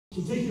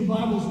So take your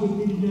Bibles with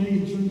me today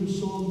and turn to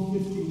Psalm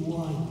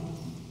 51.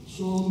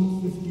 Psalm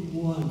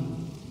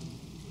 51.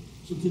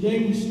 So today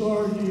we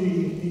start a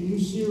new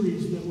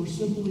series that we're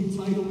simply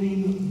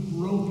titling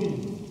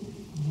Broken.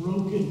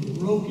 Broken.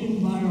 Broken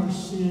by our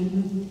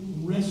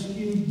sin,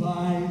 rescued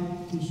by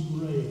His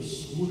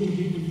grace. We're going to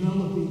be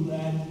developing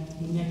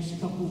that the next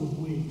couple of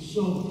weeks.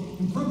 So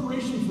in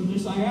preparation for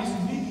this, I asked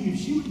Vicki if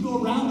she would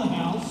go around the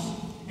house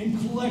and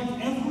collect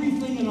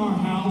everything in our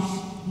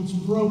house that's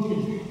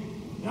broken.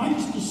 And I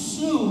just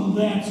assumed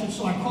that,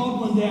 so I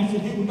called one day, I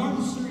said, hey, we're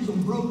starting a series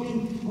on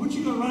broken. I want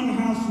you to go around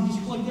the house and just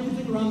collect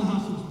everything around the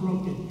house that's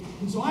broken.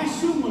 And so I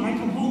assumed when I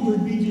come home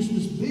there'd be just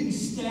this big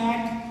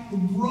stack of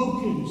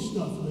broken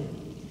stuff there.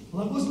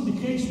 Well, that wasn't the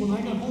case. When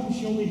I got home,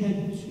 she only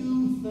had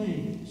two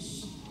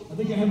things. I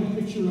think I have a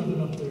picture of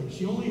it up there.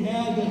 She only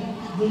had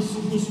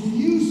this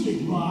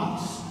music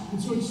box.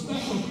 And so it's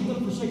special. Keep it up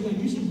for a second. That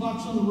music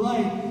box on the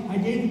right, I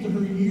gave it to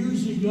her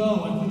years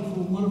ago, I think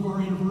for one of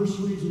our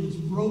anniversaries, and it's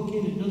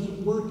broken. It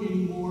doesn't work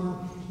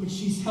anymore, but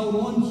she's held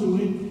on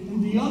to it.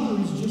 And the other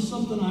is just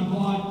something I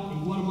bought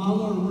in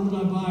Guatemala, or where did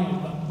I buy it?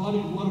 I bought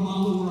it in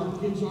Guatemala where our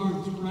kids are.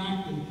 It's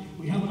cracked, and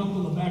we have it up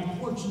on the back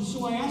porch. And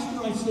so I asked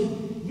her, I said,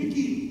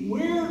 Vicki,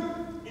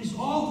 where is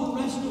all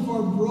the rest of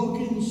our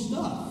broken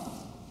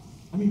stuff?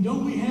 I mean,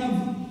 don't we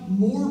have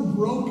more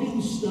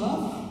broken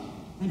stuff?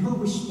 And her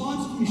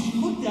response to me, she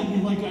looked at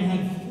me like I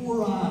had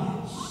four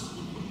eyes,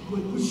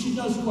 which she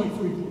does quite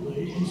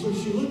frequently. And so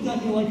she looked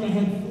at me like I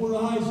had four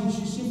eyes, and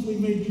she simply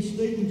made this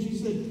statement. She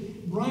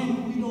said,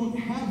 Brian, we don't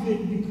have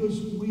it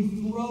because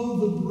we throw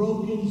the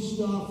broken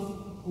stuff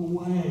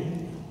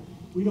away.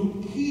 We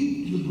don't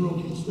keep the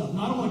broken stuff.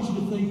 Now, I don't want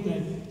you to think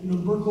that, the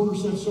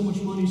Burkholders have so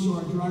much money so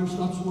our dryer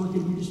stops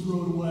working, we just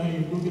throw it away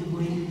and go get a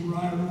brand new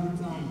dryer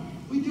every time.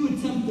 We do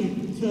attempt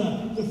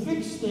to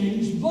fix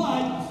things,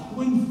 but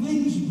when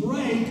things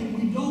break,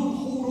 we don't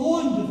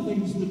hold on to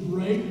things that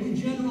break. We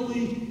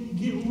generally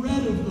get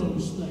rid of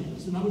those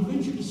things. And I would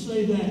venture to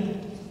say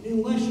that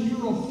unless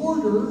you're a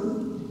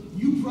hoarder,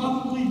 you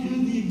probably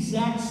do the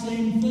exact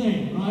same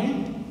thing,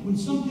 right? When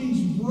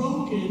something's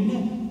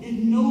broken, it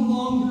no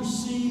longer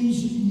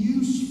seems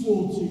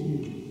useful to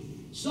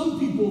you. Some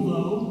people,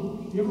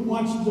 though, you ever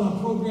watched the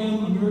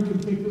program American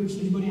Pickers?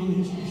 Anybody on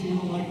the History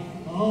Channel like?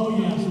 Oh,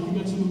 yeah, so we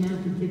got some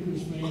American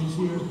Pickers fans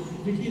here.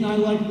 Vicki and I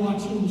like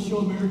watching the show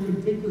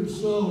American Pickers.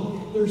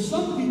 So there are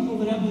some people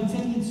that have the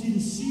tendency to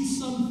see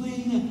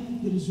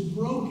something that is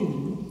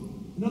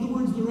broken. In other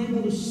words, they're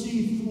able to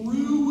see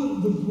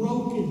through the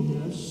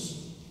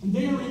brokenness, and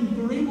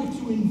they're able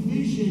to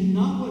envision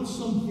not what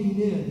something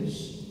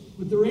is,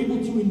 but they're able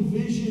to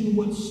envision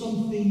what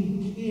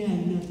something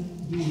can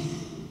be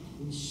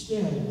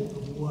instead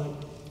of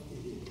what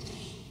it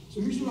is. So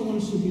here's what I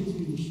want us to get to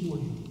this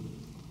morning.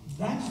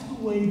 That's the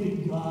way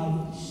that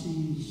God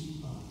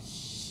sees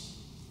us.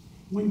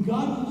 When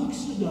God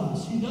looks at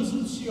us, He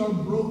doesn't see our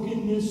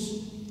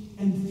brokenness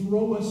and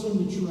throw us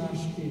in the trash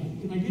can.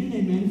 Can I get an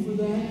amen for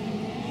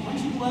that?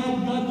 Aren't you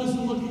glad God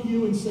doesn't look at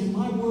you and say,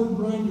 my word,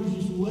 Brian,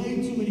 there's just way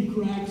too many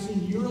cracks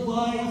in your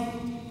life.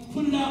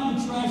 Put it out in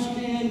the trash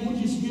can.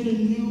 We'll just get a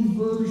new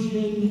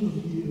version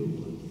of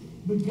you.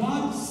 But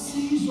God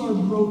sees our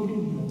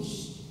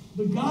brokenness.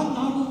 But God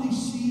not only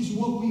sees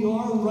what we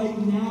are right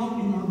now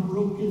in our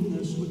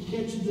brokenness, but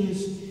catch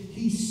this,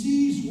 He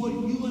sees what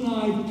you and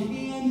I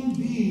can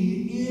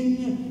be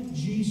in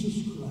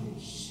Jesus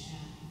Christ.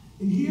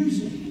 And here's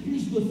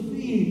the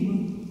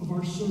theme of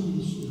our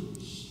sermon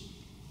series.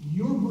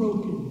 Your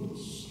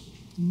brokenness,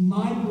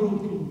 my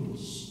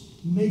brokenness,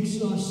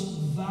 makes us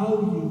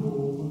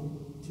valuable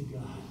to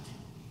God.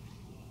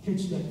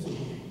 Catch that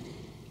today.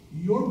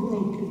 Your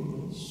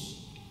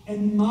brokenness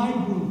and my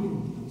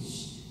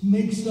brokenness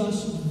makes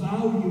us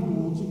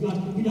valuable to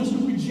God. He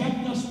doesn't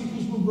reject us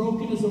because we're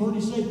broken, as I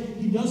already said.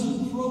 He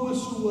doesn't throw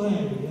us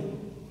away.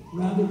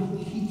 Rather,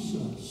 He keeps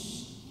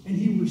us, and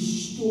He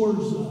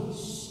restores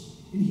us,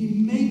 and He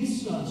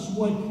makes us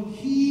what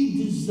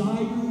He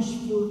desires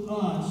for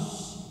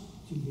us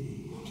to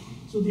be.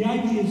 So the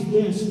idea is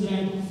this,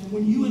 that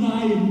when you and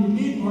I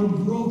admit our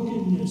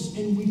brokenness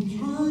and we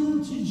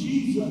turn to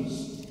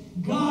Jesus,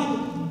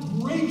 God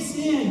breaks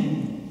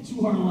in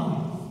to our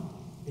life.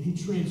 And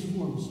He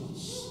transforms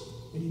us.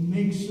 And He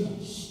makes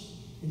us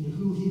into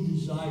who He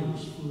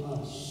desires for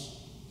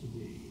us to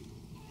be.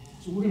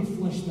 So we're going to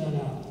flesh that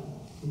out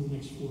in the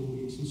next 4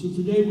 weeks. And so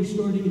today we're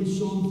starting in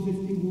Psalm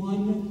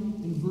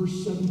 51 and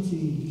verse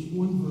 17. Just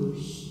one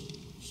verse.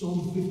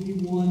 Psalm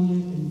 51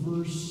 and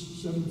verse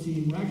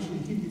 17. We're actually,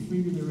 keep your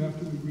finger there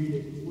after we read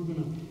it, because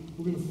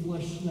we're going to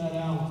flesh that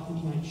out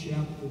in that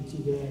chapter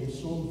today.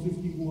 Psalm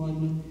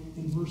 51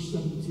 and verse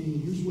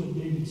 17. Here's what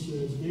David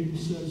says. David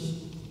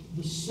says,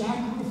 the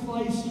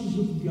sacrifices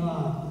of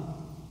God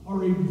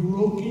are a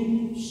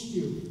broken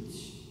spirit,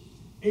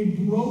 a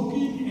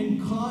broken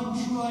and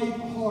contrite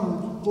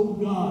heart, O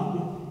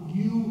God,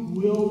 you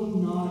will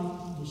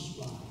not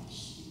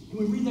despise. Can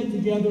we read that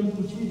together?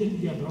 Let's read that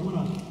together. I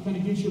want to kind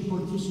of get your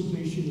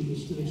participation in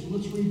this today. So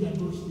let's read that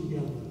verse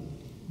together.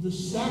 The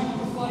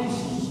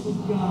sacrifices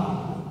of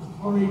God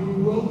are a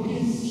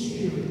broken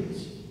spirit,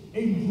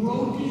 a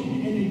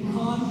broken and a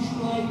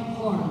contrite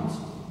heart,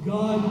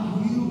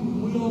 God, you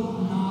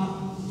will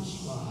not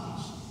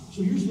despise.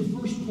 So here's the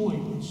first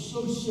point. It's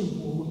so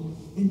simple,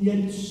 and yet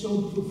it's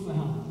so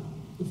profound.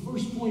 The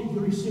first point,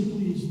 very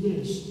simply, is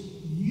this.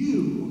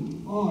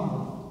 You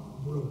are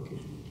broken.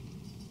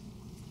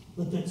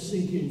 Let that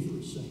sink in for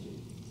a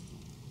second.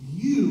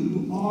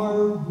 You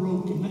are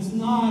broken. That's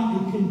not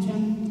a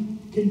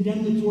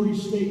condemnatory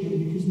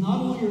statement, because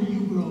not only are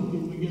you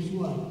broken, but guess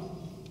what?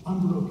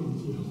 I'm broken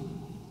too.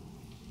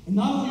 And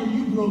not only are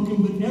you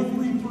broken, but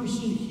every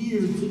person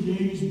here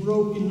today is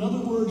broken. In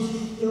other words,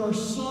 there are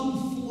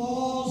some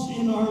flaws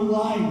in our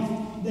life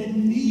that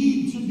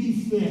need to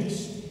be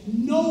fixed.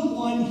 No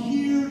one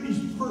here is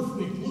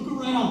perfect. Look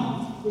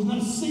around. There's not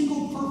a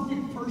single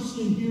perfect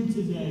person here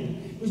today.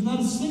 There's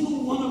not a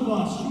single one of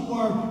us who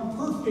are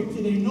perfect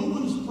today. No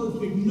one is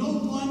perfect. No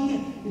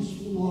one is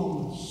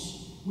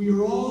flawless. We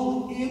are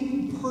all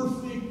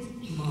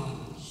imperfect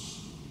minds.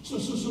 So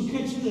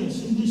catch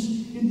this.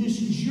 In this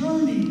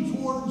journey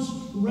towards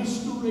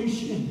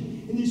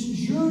restoration, in this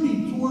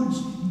journey towards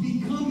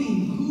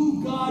becoming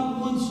who God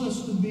wants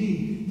us to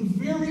be, the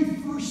very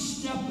first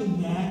step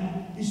in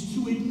that is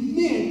to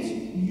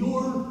admit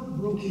your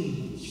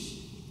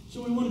brokenness.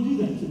 So we want to do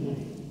that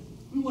today.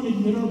 We want to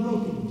admit our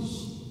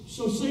brokenness.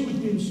 So say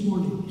with me this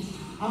morning,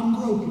 I'm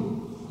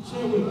broken.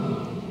 Say it with me.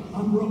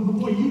 I'm broken.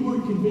 Boy, you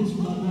weren't convinced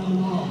about that at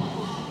all.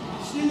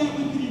 Say that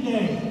with me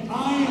today.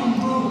 I am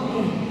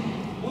broken.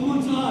 One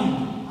more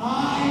time.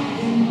 I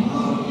am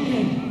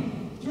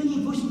broken. Turn to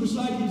the person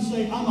beside you and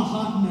say, I'm a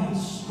hot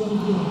mess. Go to do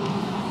it.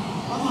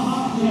 I'm a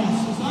hot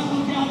mess. As I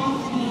look out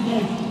over you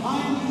today, I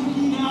am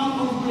looking out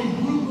over a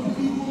group of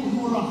people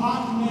who are a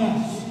hot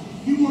mess.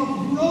 You are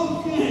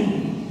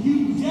broken.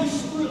 You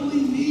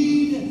desperately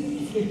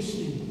need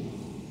fixing.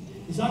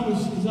 As I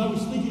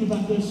was thinking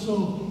about this,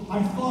 so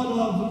I thought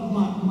of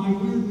my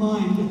weird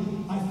mind.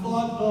 I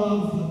thought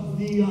of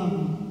the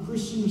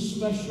Christmas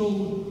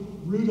special,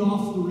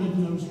 Rudolph the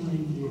Red-Nosed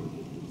Reindeer.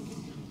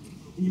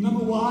 And you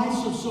remember why?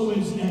 So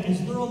as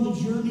they're on the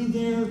journey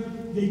there,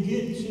 they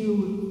get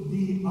to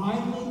the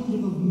island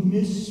of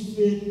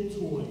misfit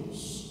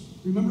toys.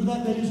 Remember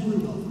that? That is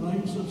Rudolph,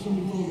 right? So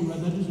somebody told me,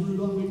 right? That is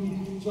Rudolph,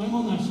 Vicky. So I'm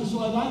on that. So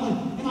I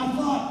island, and I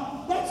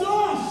thought, that's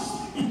us.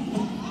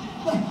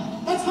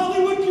 That's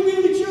Hollywood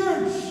Community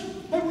Church.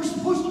 Hey, we're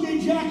supposed to be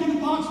a Jack in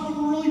the Box, but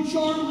we're really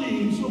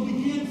Charlie, and so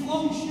we can't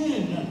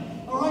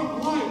function. All right,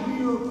 why?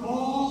 We are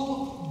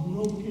all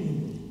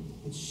broken.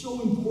 It's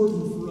so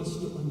important for us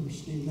to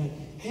understand that.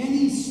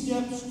 Any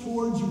steps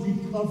towards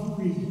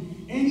recovery,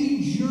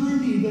 any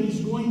journey that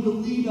is going to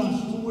lead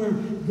us to where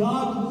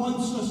God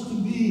wants us to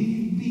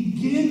be,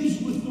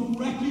 begins with the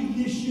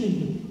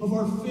recognition of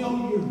our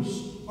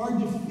failures, our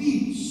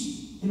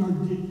defeats, and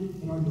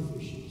our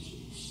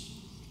deficiencies.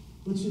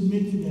 Let's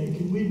admit today,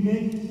 can we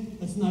admit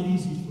that's not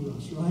easy for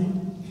us, right?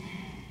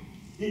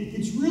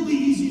 It's really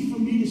easy for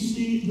me to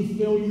see the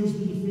failures,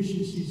 the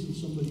deficiencies of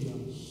somebody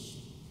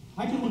else.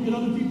 I can look at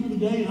other people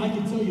today and I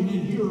can tell you,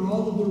 man, here are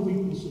all of their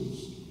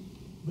weaknesses.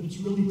 But it's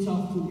really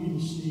tough for me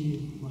to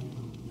see my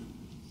own.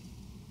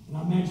 And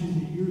I imagine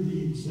that you're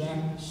the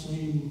exact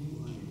same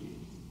way.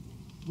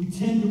 We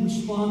tend to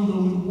respond, though,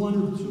 in one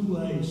or two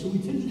ways. So we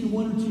tend to do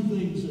one or two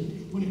things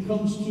when it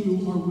comes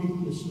to our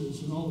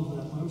weaknesses and all of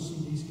that. My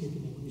OCD's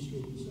kicking in. Let me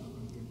straighten this out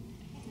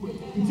right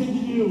here. We tend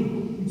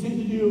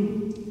to do,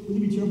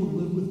 wouldn't it be terrible to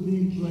live with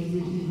me, right,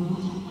 Vicky?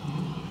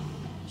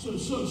 So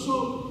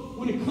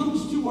when it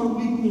comes to our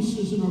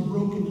weaknesses and our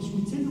brokenness,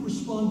 we tend to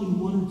respond in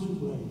one or two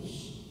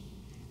ways.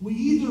 We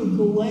either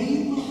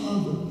blame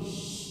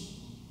others,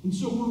 and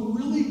so we're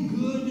really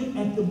good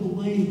at the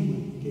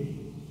blame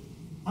game.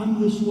 I'm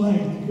this way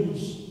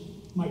because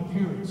my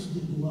parents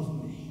didn't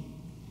love me.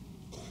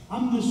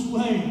 I'm this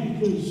way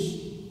because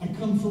I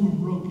come from a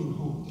broken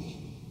home.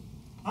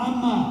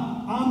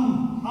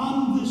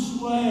 I'm this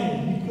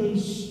way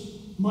because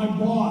my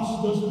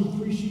boss doesn't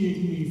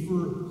appreciate me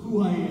for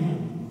who I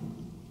am.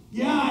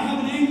 Yeah, I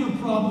have an anger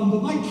problem,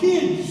 but my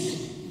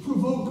kids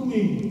provoke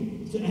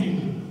me to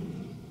anger.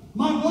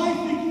 My wife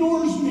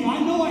ignores me. I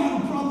know I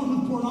have a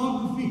problem with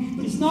pornography,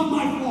 but it's not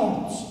my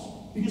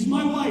fault because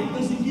my wife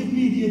doesn't give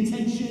me the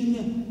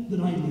attention that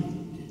I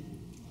need.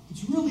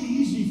 It's really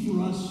easy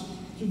for us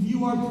to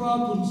view our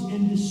problems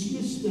and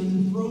dismiss them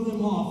and throw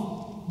them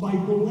off by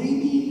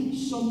blaming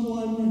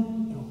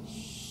someone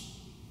else.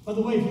 By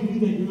the way, if you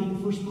do that, you're not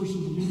the first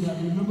person to do that.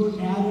 Remember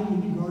Adam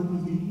in the Garden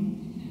of Eden?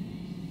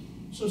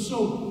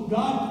 So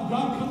God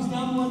comes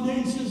down one day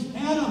and says,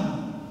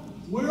 Adam,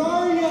 where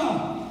are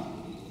you?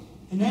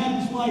 And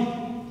Adam's like,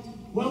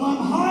 well, I'm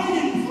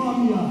hiding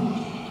from you.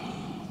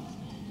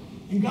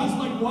 And God's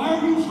like, why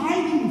are you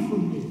hiding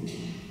from me?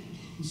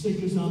 He said,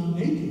 because I'm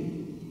naked.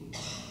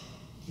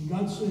 And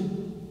God said,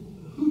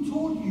 who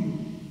told you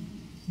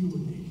you were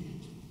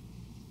naked?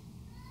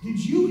 Did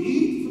you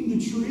eat from the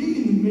tree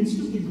in the midst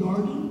of the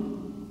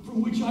garden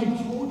from which I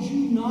told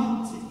you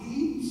not to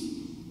eat?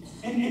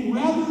 And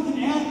rather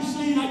than Adam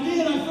saying, I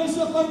did, I fess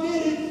up, I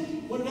did it,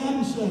 what did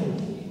Adam say?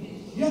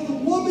 Yeah, the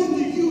woman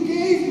that you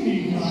gave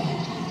me, God.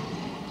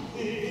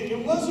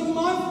 It wasn't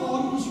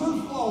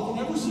her fault.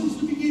 And ever since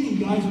the beginning,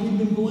 guys, we've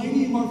been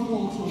blaming our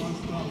faults on our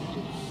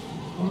spouses.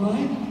 All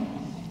right?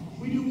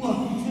 We do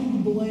what? We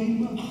tend to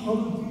blame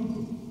other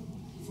people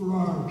for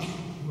our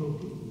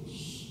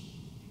brokenness.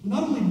 We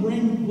not only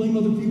blame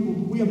other people,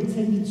 but we have a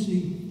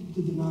tendency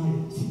to deny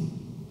it.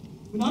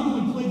 We not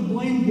only play the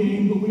blame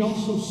game, but we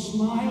also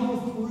smile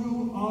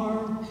through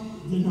our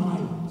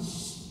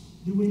denials.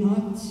 Do we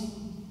not?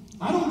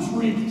 I don't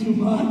drink too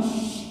much.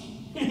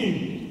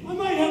 Hey, I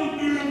might have a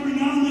beer every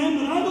now and then,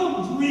 but I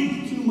don't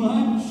drink too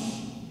much.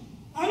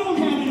 I don't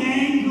have an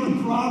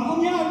anger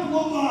problem. Yeah, I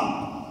blow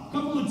up a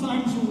couple of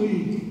times a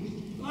week.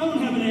 I don't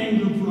have an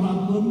anger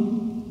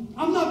problem.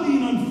 I'm not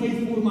being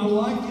unfaithful to my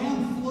wife. Yeah,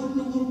 I'm flirting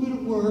a little bit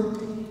at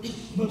work,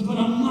 but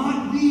I'm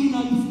not being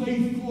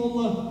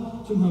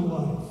unfaithful to my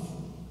wife.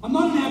 I'm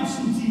not an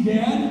absentee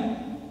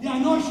dad. Yeah, I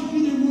know I should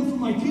be there more for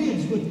my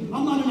kids, but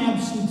I'm not an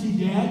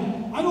absentee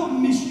dad. I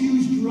don't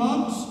misuse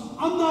drugs.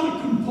 I'm not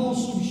a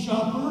compulsive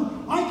shopper.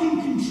 I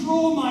can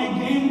control my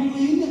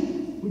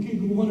gambling. We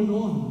can go on and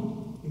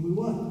on. And we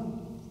what?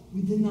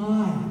 We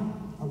deny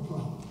our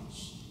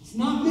problems. It's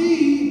not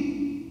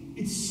me.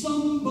 It's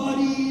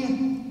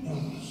somebody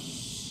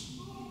else.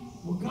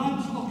 Well,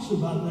 God talks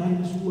about that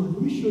in His Word.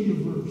 Let me show you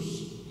a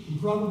verse in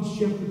Proverbs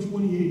chapter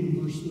 28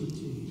 and verse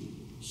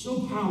 13.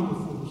 So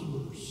powerful, this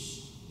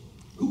verse.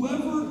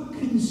 Whoever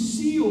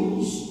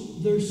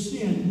conceals their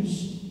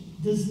sins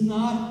does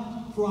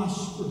not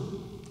prosper,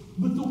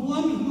 but the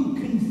one who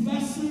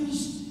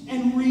confesses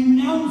and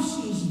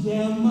renounces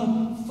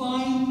them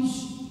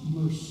finds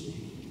mercy.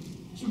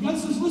 So God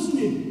says,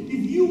 listen,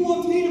 if you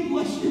want me to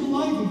bless your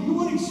life, if you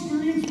want to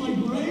experience my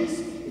grace,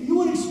 if you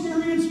want to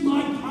experience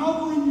my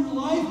power in your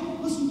life,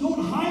 listen,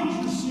 don't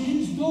hide your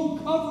sins,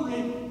 don't cover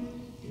it,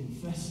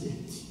 confess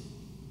it,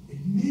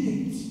 admit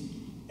it,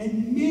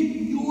 admit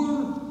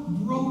your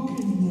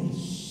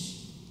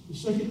brokenness. The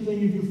second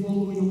thing, if you're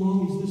following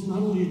along, is this: not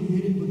only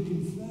admit it, but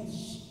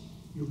confess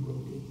your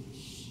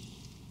brokenness.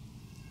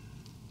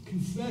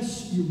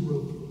 Confess your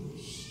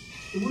brokenness.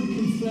 The word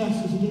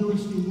confess is an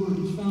interesting word.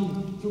 It's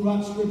found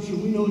throughout Scripture.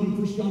 We know it in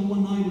 1 John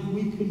 1:9, if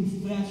we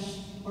confess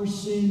our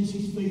sins,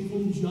 He's faithful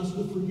and just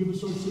to forgive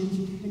us our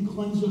sins and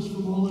cleanse us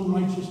from all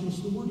unrighteousness.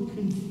 The word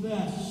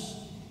confess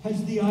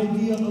has the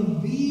idea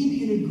of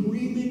being in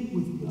agreement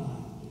with God.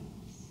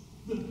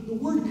 The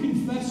word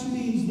confess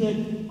means that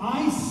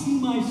I see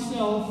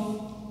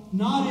myself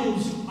not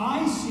as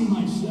I see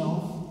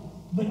myself,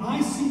 but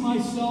I see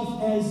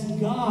myself as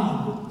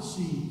God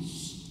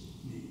sees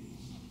me.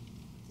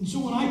 And so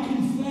when I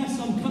confess,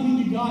 I'm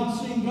coming to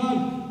God saying,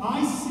 God,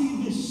 I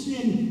see this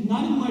sin,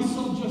 not in my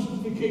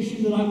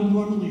self-justification that I would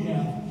normally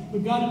have,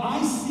 but God,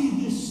 I see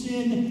this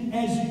sin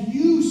as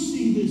you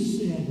see this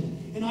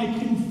sin. And I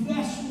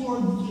confess,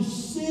 Lord, the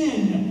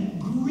sin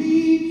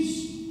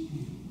grieves you.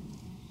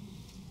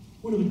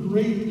 One of the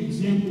great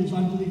examples,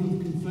 I believe,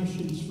 of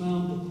confession is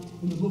found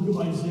in the book of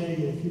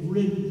Isaiah. If you've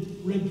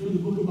read through the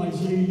book of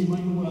Isaiah, you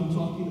might know what I'm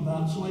talking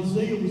about. So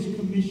Isaiah was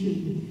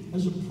commissioned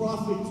as a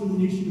prophet to the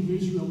nation of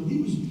Israel. And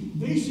he was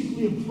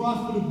basically a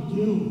prophet of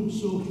doom.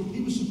 So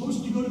he was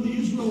supposed to go to the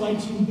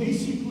Israelites and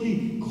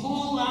basically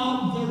call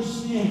out their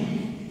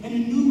sin and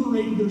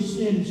enumerate their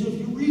sin. So if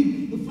you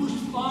read the first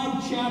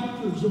 5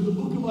 chapters of the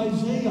book of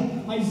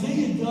Isaiah,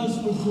 Isaiah does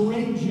a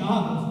great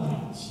job of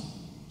that.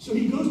 So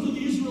he goes to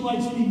the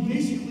Israelites and he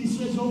basically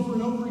says over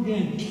and over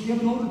again, you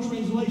have an older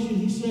translation,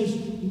 he says,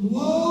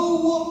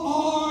 woe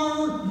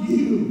are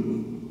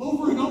you.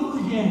 Over and over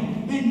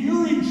again. Man,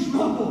 you're in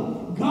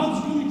trouble.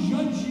 God's going to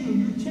judge you.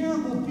 You're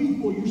terrible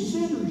people. You're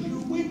sinners.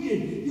 You're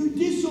wicked. You're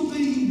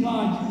disobeying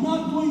God. You're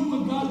not doing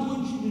what God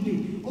wants you to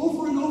do.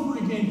 Over and over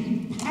again,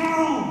 he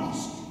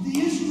pounds the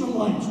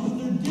Israelites with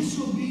their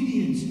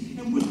disobedience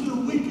and with their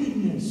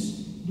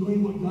wickedness,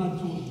 doing what God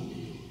told them to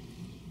do.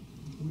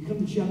 And we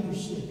come to chapter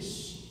 6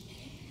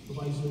 of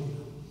Isaiah.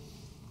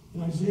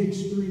 And Isaiah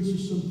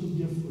experiences something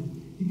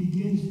different. He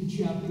begins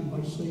the chapter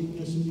by saying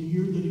this: in the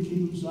year that the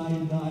king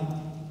Uzziah died,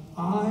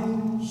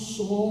 I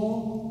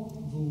saw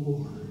the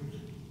Lord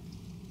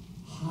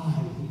high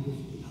and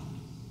lifted up.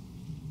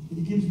 And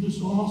he gives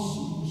this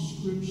awesome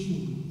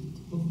description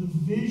of the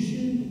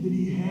vision that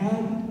he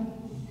had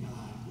of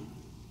God.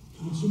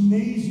 And it's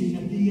amazing,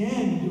 at the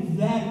end of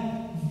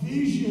that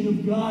vision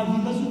of God,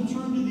 he doesn't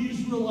turn to the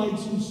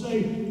Israelites and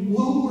say,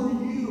 woe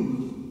are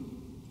you.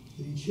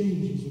 But he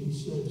changes and he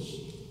says,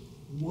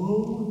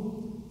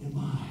 woe am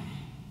I.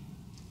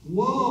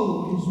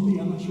 Woe is me.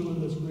 I'm not sure whether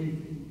that's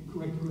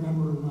correct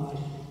grammar or not.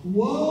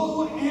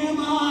 Woe am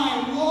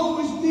I. Woe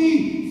is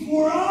me,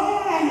 for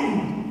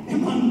I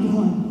am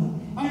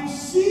undone. I have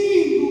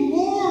seen the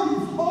Lord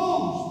of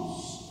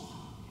hosts,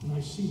 and I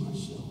see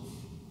myself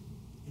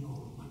in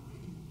all of my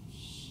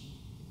wickedness.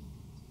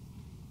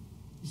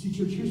 You see,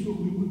 church, here's what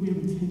we have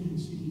a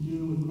tendency to do.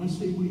 And when I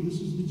say we,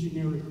 this is the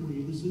generic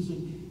we. This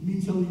isn't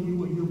me telling you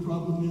what your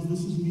problem is.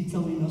 This is me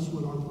telling us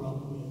what our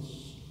problem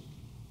is.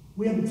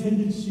 We have a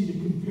tendency to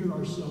compare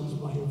ourselves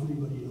by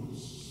everybody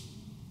else.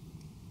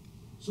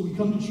 So we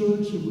come to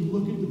church and we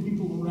look at the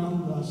people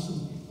around us,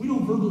 and we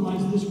don't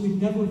verbalize this. We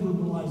never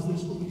verbalize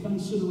this, but we kind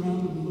of sit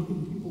around and we look at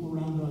the people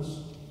around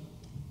us,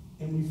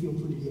 and we feel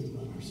pretty good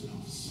about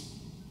ourselves.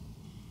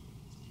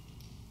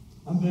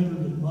 I'm better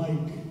than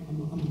Mike.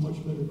 I'm a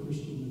much better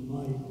Christian than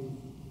Mike.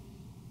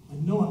 I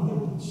know I'm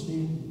better than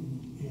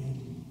Stanton,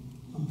 and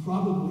I'm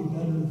probably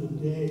better than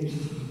Dave.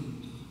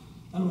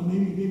 I don't know,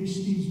 maybe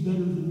Steve's better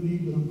than me,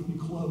 but I'm pretty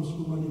close.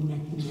 We're running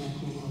neck to neck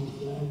on all of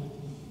that.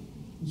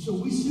 And so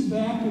we sit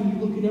back and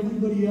we look at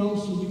everybody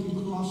else, and we can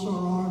cross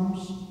our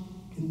arms,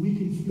 and we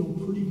can feel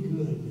pretty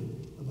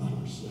good about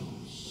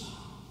ourselves.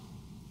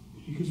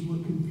 Because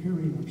we're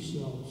comparing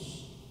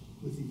ourselves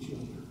with each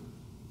other.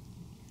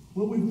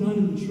 What we've done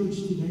in the church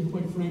today,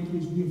 quite frankly,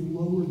 is we have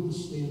lowered the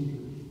standard.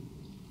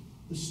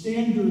 The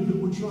standard that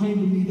we're trying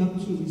to meet up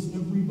to is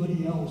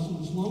everybody else. And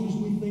as long as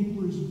we think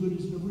we're as good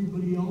as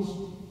everybody else,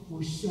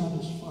 we're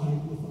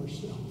satisfied with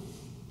ourselves.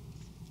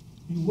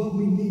 And what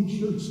we need,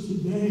 church,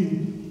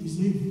 today is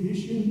a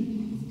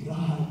vision of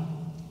God.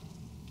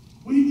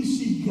 We need to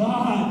see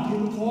God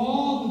in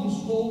all of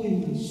his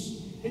holiness,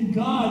 and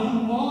God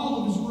in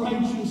all of his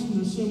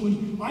righteousness. And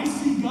when I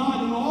see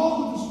God in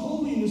all of his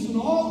holiness and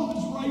all of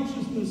his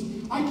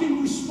righteousness, I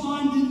can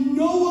respond in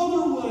no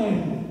other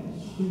way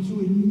than to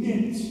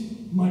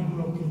admit my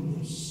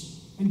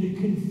brokenness and to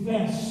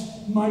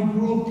confess my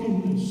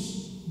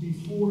brokenness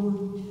before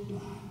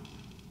God.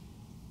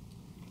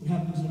 What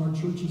happens in our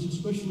churches,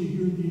 especially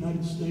here in the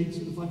United States,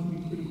 and if I can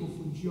be critical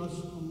for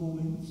just a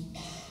moment,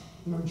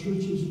 in our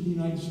churches in the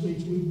United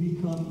States, we've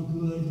become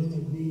good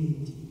at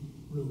being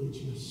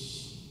religious.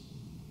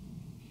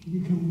 We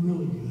become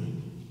really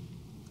good.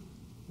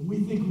 And we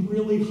think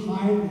really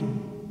highly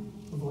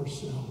of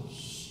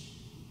ourselves.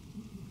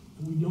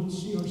 And we don't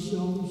see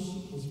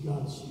ourselves as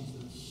God sees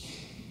us.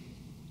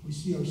 We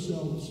see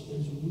ourselves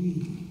as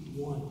we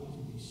want to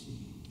be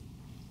seen.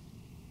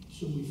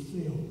 So we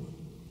fail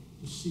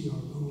to see our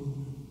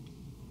own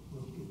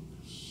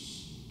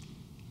brokenness.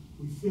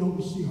 We fail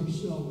to see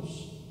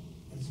ourselves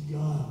as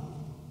God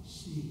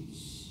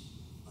sees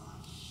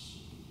us.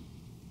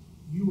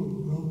 You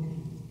are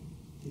broken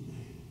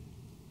today.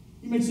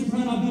 You may say,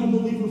 Brian, I've been a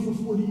believer for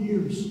 40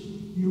 years.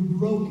 You're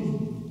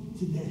broken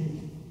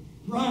today.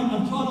 Brian,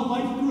 I've taught a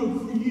life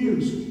group for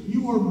years.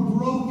 You are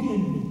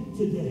broken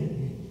today.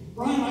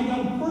 Brian, I got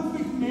a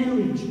perfect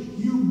marriage.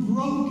 You're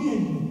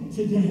broken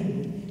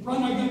today.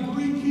 Brian, I got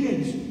great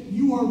kids.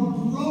 You are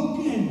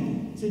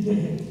broken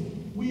today.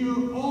 We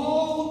are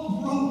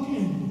all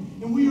broken,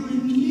 and we are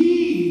in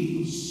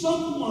need of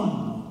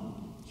someone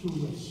to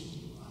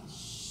rescue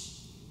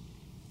us.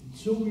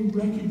 Until we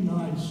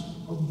recognize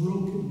our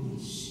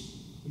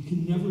brokenness, we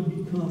can never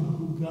become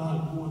who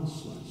God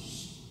wants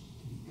us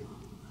to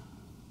become.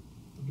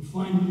 I've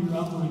defined in your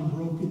outline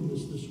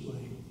brokenness this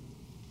way.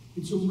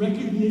 It's a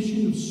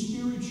recognition of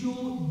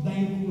spiritual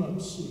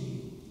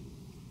bankruptcy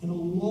and a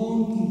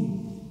longing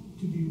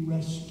to be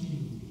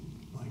rescued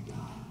by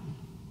God.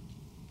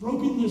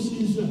 Brokenness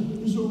is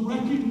a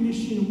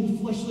recognition, and we'll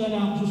flesh that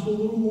out just a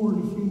little more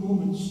in a few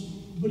moments,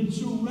 but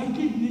it's a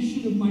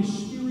recognition of my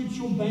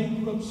spiritual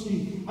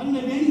bankruptcy. I don't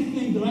have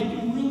anything that I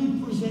can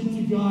really present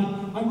to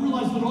God. I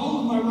realize that all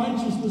of my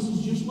righteousness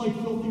is just like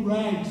filthy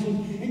rags.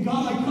 And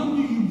God, I come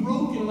to you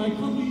broken, and I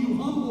come to you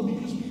humble,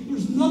 because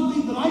there's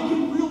nothing that I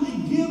can really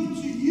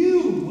give to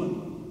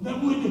you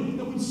that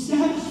would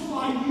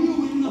satisfy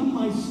you in and of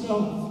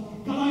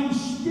myself. God, I am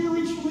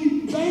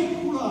spiritually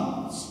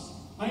bankrupt.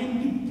 I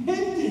am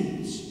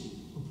dependent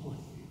upon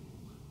you.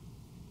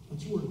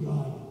 That's where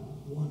God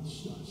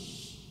wants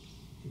us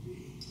to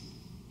be.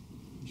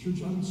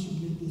 Church, I would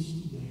submit this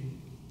today,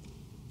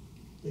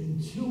 that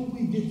until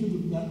we get to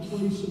that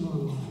place in our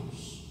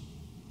lives,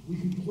 we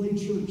can play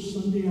church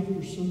Sunday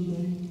after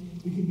Sunday.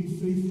 We can be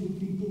faithful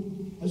people.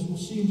 As we'll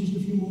see in just a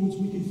few moments,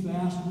 we can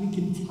fast, we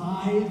can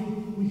tithe,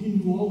 we can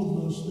do all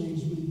of those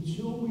things. But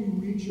until we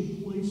reach a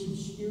place of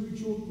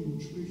spiritual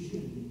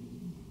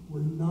contrition,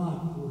 we're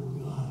not where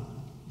God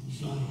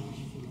desires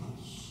for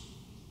us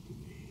to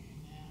be.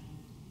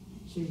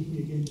 Say with me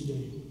again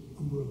today,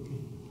 I'm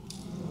broken.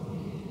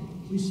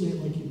 Please say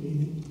it like you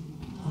mean it.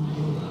 I'm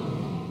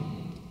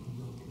broken. I'm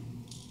broken.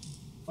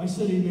 If I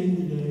said amen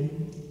today,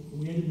 and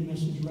we ended the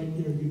message right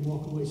there, you'd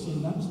walk away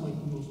saying, that was like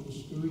the most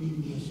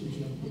discouraging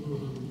message I've ever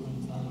heard in my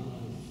entire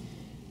life.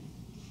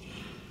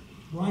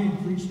 Brian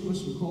preached to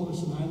us and called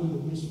us an island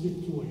of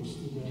misfit toys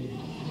today.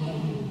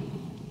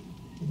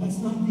 But that's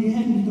not the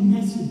end of the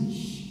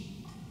message.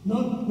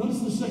 Notice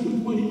the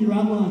second point in your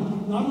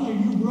outline. Not only are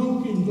you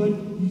broken, but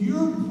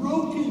your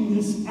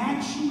brokenness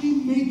actually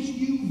makes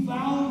you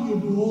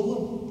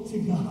valuable to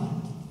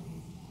God.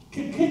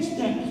 Catch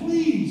that,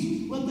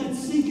 please. Let that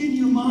sink in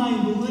your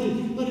mind and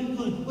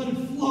let it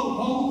float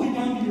all the way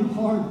down to your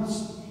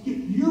hearts.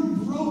 Your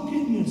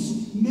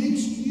brokenness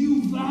makes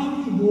you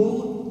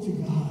valuable to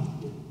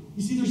God.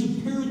 You see, there's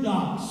a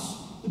paradox.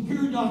 The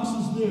paradox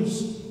is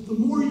this. The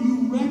more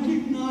you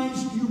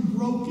recognize your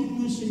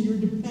brokenness and your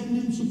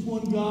dependence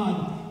upon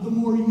God, the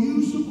more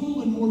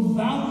usable and more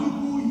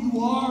valuable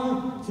you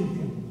are to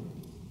Him.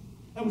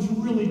 That was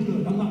really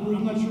good. I'm not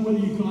sure whether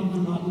you caught it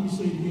or not. Let me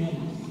say it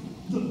again.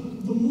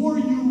 The more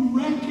you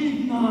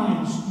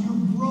recognize your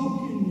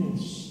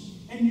brokenness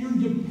and and your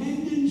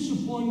dependence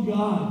upon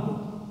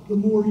God, the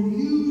more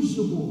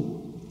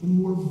usable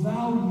and more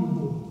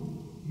valuable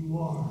you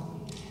are.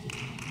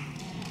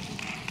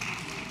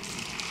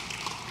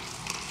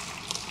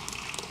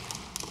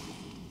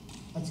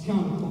 That's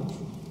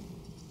countercultural.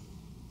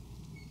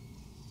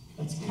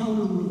 That's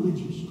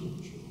counter-religious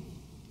culture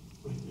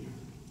right there.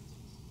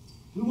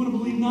 We want to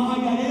believe, no, I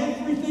got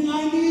everything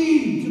I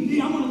need to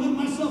be. I'm going to lift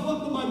myself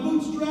up by my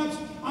bootstraps.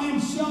 I am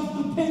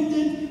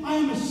self-dependent. I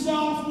am a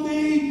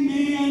self-made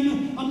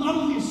man. I'm not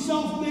only a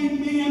self-made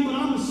man, but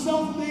I'm a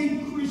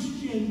self-made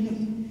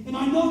Christian. And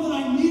I know that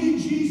I needed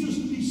Jesus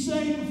to be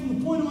saved, but from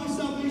the point of my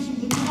salvation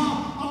to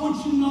now, I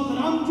want you to know that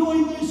I'm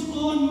doing this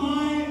on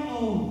my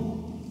own.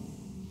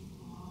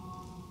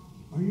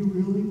 Are you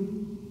really?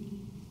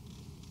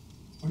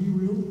 Are you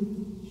really?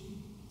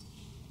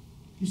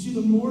 You see,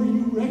 the more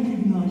you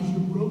recognize your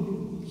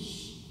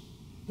brokenness,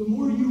 the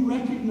more you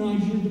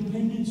recognize your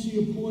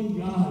dependency upon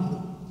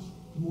God,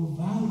 the more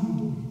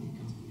valuable you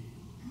become,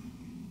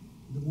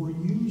 the more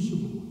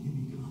usable you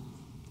become.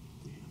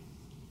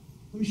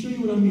 Let me show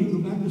you what I mean.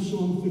 Go back to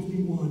Psalm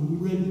 51.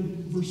 We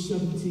read verse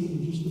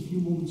 17 just a few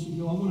moments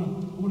ago. I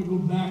want to go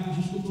back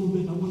just a little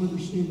bit, and I want to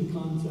understand the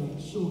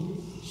context. So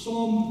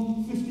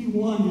Psalm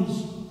 51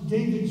 is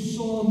David's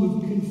psalm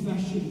of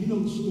confession. You know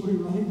the story,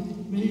 right?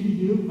 Many of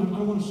you do. I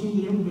want to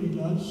assume that everybody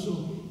does.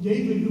 So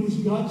David, who was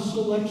God's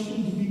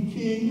selection to be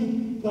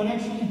king, God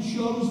actually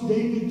chose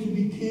David to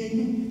be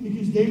king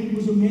because David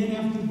was a man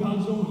after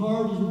God's own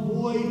heart. As a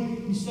boy,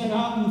 he sat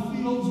out in the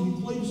fields and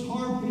he played his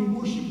harp and he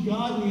worshiped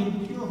God and he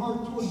had a pure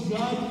heart towards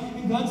God.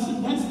 And God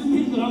said, that's the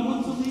man that I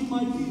want to lead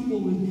my people.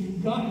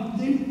 And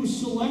David was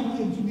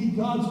selected to be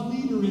God's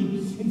leader.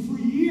 And for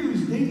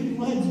years, David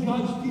led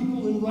God's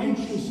people in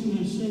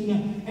righteousness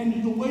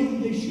and the way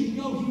that they should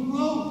go. He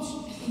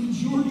wrote the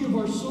majority of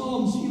our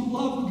Psalms. He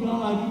loved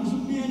God. He was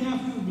a man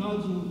after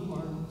God's own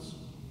heart.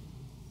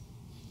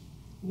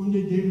 One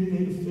day, David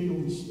made a fatal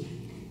mistake.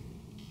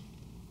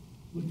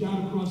 Looked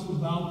out across the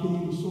balcony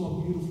and he saw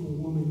a beautiful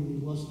woman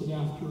and he lusted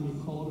after her and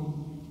he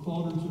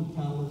called her to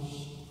the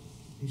palace.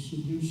 He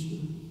seduced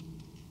her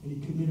and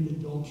he committed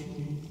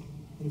adultery.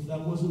 And if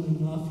that wasn't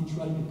enough, he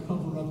tried to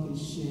cover up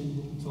his sin,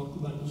 what we talked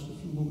about just a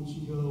few moments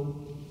ago.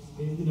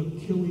 They ended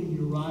up killing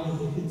Uriah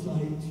the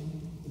Hittite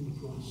in the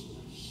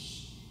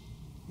process.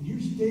 And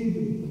here's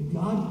David, a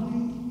godly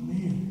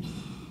man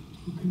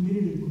who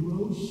committed a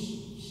gross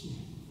sin.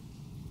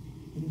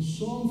 And in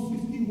Psalm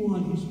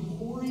 51, he's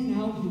pouring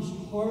out his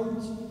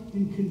heart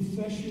in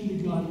confession to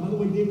God. And by the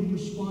way, David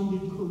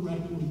responded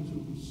correctly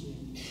to his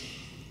sin.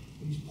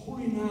 And he's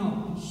pouring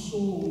out his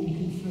soul in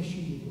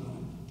confession to God.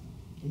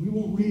 And we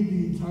won't read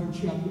the entire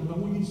chapter, but I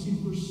want you to see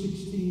verse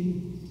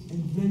 16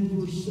 and then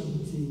verse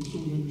 17 so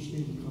we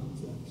understand the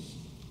context.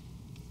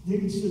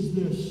 David says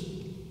this,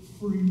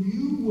 "For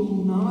you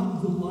will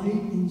not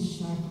delight in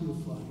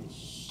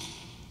sacrifice,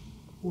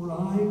 for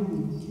I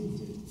will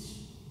give it."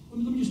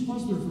 Let me just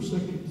pause there for a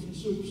second.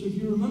 So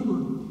if you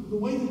remember, the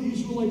way that the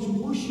Israelites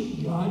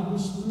worshiped God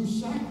was through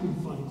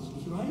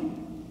sacrifices, right?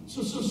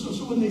 So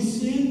when they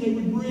sinned, they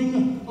would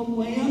bring a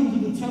lamb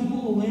to the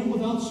temple, a lamb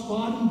without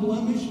spot and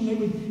blemish, and they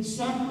would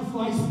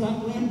sacrifice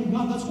that lamb to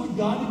God. That's what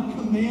God had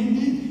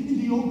commanded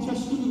in the Old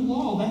Testament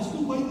law. That's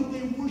the way that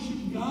they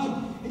worshiped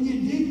God. And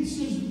yet David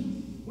says,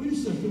 wait a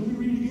second, let me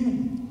read it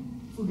again.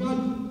 "For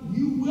God,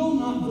 you will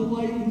not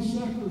delight in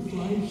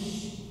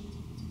sacrifice,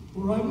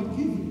 or I would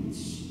give it.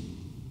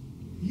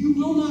 You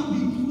will not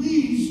be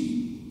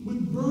pleased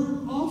with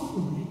burnt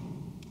offering."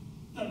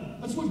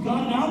 That's what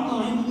God had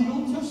outlined in the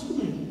Old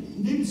Testament.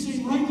 And David's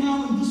saying, right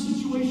now in this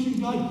situation,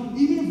 God,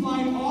 even if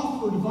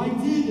I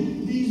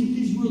did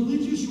these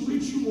religious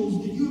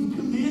rituals that you have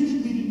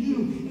commanded me to do,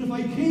 and if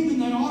I came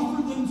and I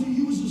offered them to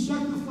you as a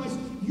sacrifice,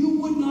 you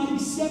would not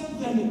accept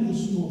them at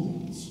this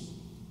moment.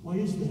 Why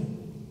is that?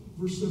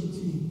 Verse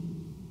 17.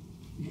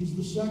 "Because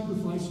the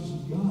sacrifices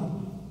of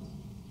God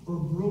are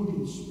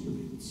broken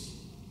spirits.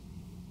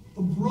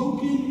 A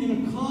broken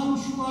and a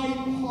contrite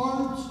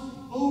heart,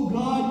 O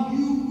God,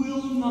 you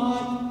will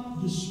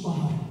not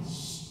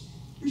despise."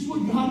 Here's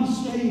what God is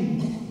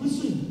saying.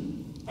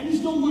 Listen, I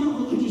just don't want a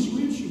religious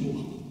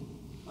ritual.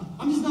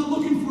 I'm just not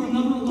looking for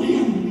another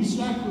lamb to be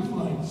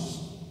sacrificed.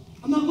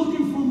 I'm not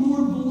looking for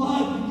more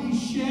blood to be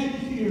shed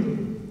here.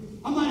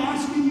 I'm not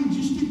asking you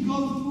just to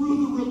go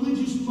through the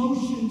religious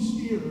motions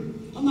here.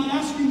 I'm not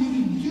asking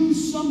you to do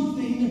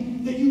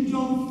something that you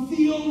don't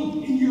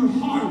feel in your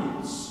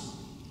hearts.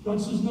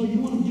 God says, no, you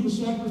want to give a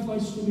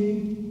sacrifice to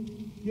me?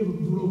 You have a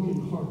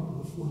broken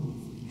heart before me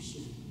for your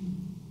sin.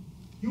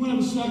 You want to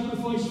have a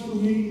sacrifice for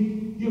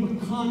me? You have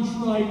a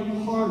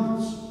contrite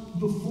heart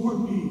before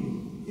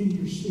me in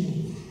your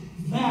sin.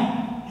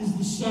 That is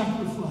the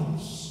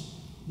sacrifice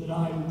that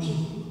I will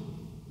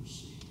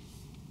receive.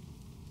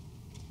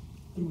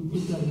 And we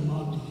put that in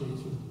modern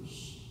day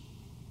terms.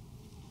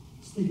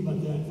 Let's think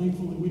about that.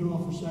 Thankfully, we don't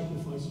offer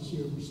sacrifices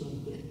here every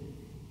Sunday.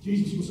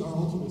 Jesus was our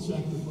ultimate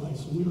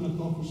sacrifice, and we don't have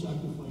to offer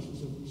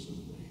sacrifices every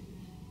Sunday.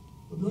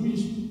 But let me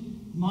just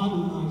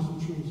modernize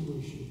the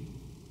translation.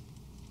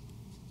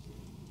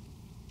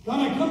 God,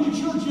 I come to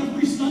church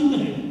every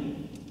Sunday.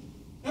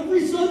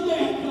 Every Sunday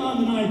I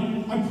come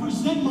and I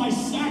present my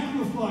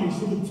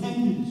sacrifice of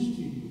attendance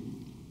to you.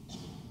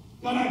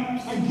 God,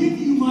 I give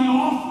you my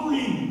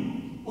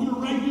offering on a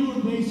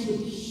regular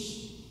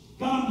basis.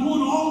 God, I'm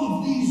doing all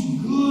of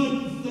these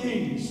good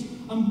things.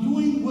 I'm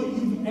doing what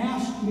you've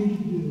asked me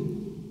to do.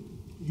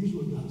 And here's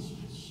what God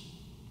says.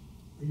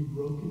 Are you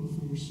broken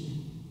for your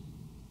sin?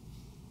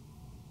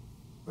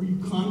 Are you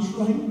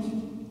contrite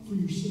for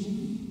your sin?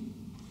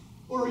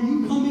 Or are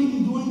you coming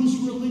and doing this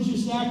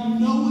religious act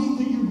knowing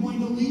that you're going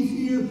to leave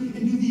here and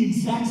do the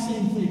exact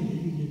same thing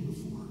that you did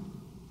before?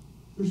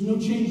 There's no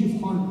change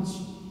of hearts.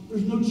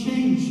 There's no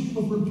change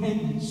of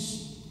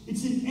repentance.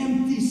 It's an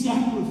empty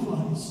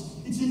sacrifice.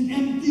 It's an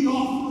empty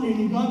offering.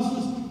 And God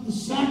says, the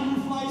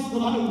sacrifice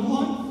that I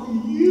want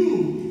from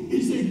you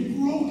is a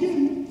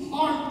broken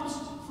heart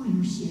for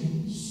your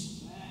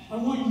sins. I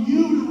want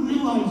you to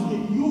realize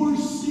that your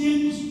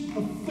sins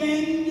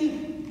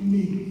offend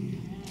me.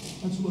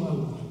 That's what I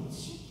want.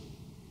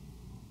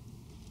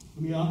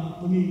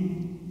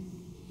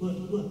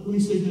 Let me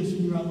say this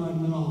in your outline,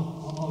 and then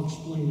I'll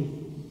explain it.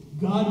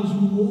 God is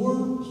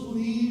more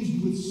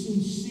pleased with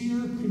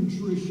sincere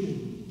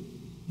contrition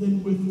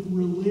than with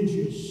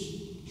religious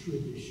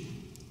tradition.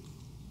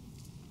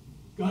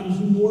 God is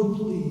more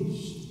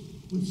pleased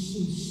with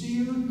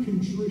sincere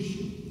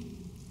contrition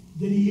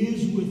than he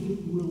is with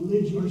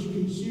religion. Or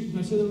did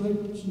I say that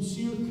right?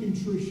 Sincere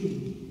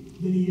contrition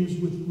than he is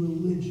with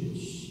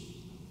religious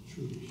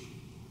tradition.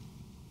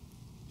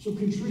 So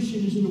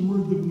contrition isn't a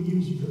word that we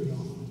use very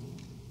often.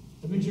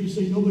 I venture to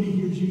say nobody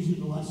here has used it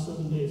in the last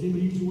 7 days.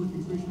 Anybody used the word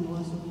contrition in the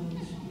last 7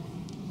 days?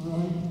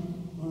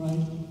 All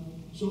right.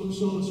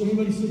 So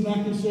anybody sit back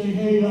and say,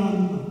 hey, God,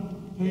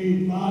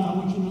 I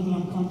want you to know that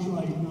I'm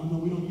contrite. No,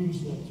 we don't use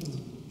that term.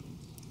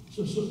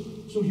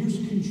 So here's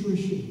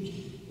contrition.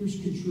 Here's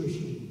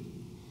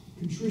contrition.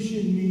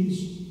 Contrition means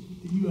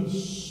that you have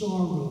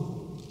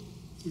sorrow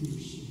for your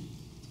sin.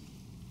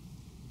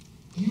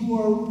 You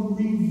are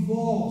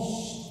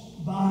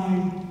revulsed by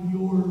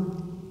your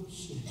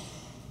sin.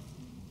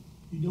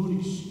 You don't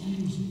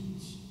excuse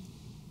it.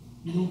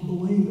 You don't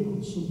blame it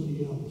on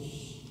somebody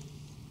else.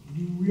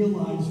 You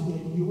realize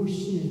that your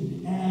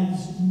sin,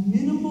 as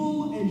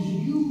minimal as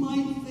you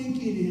might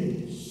think it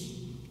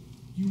is,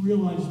 you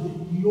realize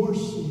that your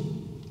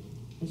sin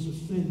has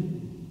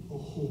offended a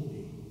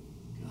holy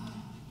God.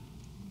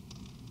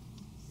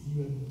 And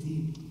you have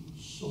deep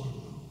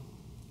sorrow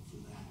for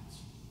that.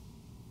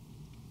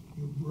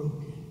 You're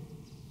broken.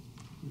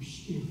 Your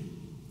spirit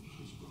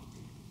is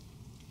broken.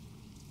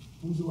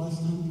 When was the last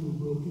time you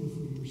were broken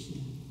for your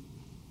sin?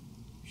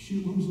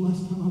 Shoot, when was the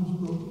last time I was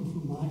broken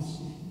for my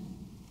sin?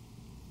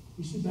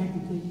 We sit back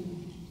and think,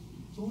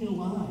 it's only a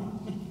lie.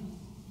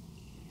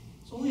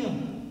 It's only a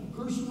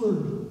curse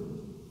word.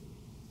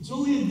 It's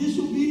only a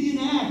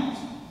disobedient act.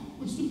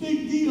 What's the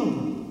big deal?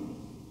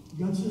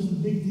 God says the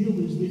big deal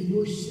is that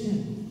your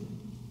sin,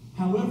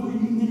 however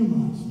you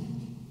minimize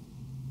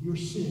it, your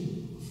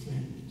sin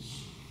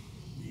offends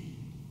me.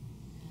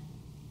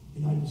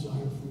 And I desire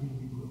for you to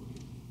be broken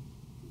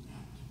for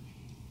that.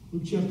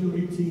 Luke chapter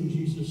 18,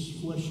 Jesus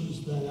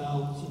fleshes that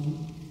out,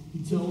 and he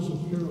tells a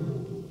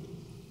parable.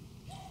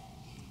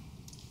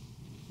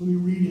 Let me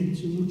read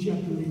it. In Luke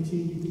chapter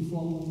 18, you can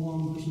follow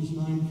along, verses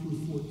 9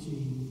 through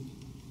 14.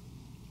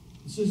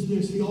 It says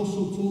this, he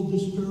also told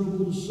this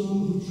parable to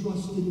some who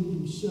trusted in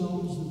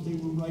themselves that they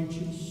were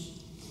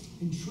righteous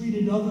and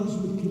treated others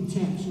with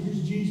contempt. So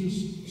here's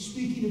Jesus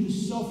speaking to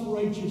this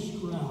self-righteous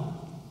crowd.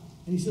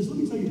 And he says, let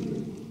me tell you a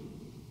parable.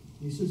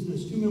 And he says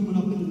this, 2 men went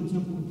up into the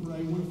temple to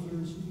pray, one a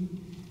Pharisee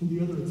and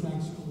the other a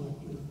tax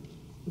collector.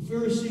 The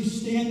Pharisee,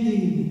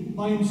 standing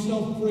by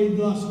himself, prayed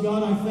thus,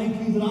 God, I thank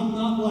you that I'm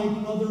not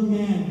like other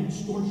men,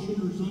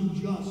 extortioners,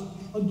 unjust,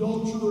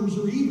 adulterers,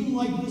 or even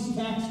like this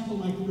tax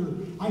collector.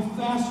 I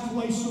fast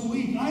twice a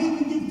week. I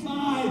even give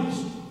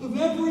tithes of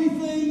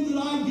everything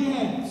that I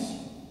get.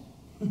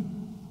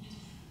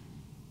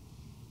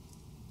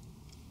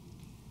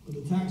 But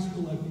the tax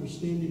collector,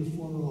 standing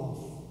afar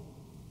off,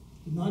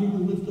 did not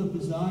even lift up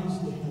his eyes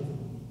to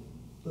heaven,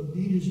 but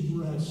beat his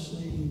breast,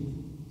 saying,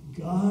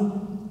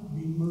 God,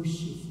 be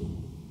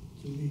merciful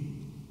to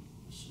me,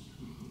 a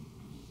sinner.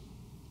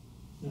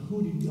 Now,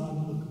 who did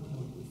God look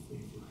upon with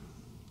favor?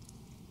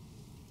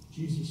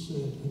 Jesus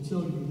said, I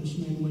tell you, this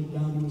man went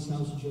down to his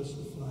house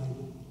justified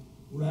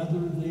rather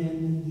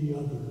than the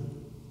other.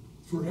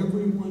 For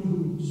everyone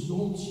who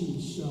exalts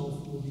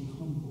himself will be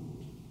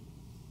humbled,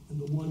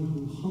 and the one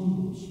who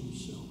humbles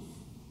himself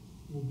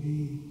will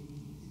be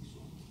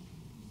exalted.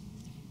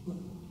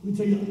 Let me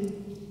tell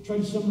you, try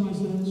to summarize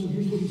that. So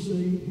here's what he's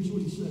saying. Here's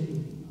what he's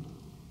saying.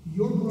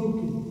 Your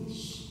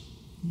brokenness,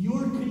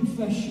 your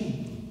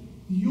confession,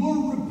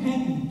 your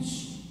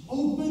repentance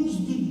opens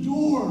the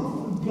door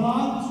for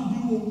God to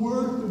do a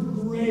work of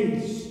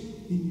grace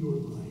in your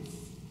life.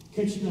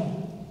 Catch that.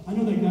 I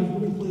know that, guys. We're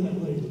going to play that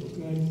later,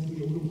 okay?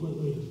 We're going to play it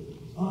later.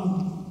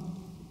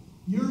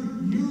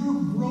 Your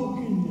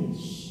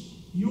brokenness,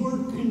 your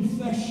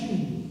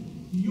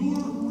confession, your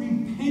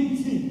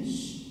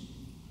repentance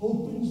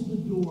opens the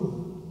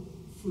door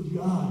for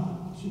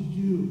God to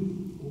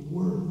do a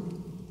work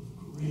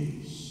of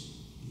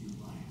grace in your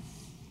life.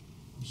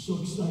 I'm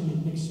so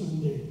excited next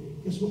Sunday.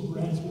 Guess what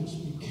Brad's going to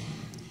speak on?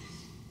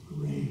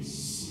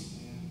 Grace.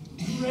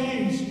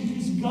 Grace,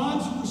 because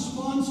God's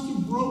response to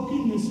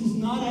brokenness is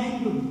not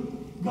anger.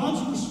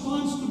 God's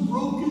response to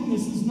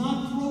brokenness is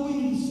not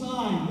throwing it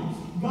aside.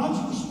 God's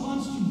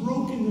response to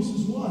brokenness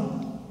is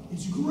what?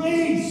 It's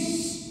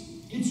grace.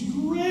 It's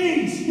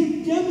grace.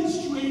 Him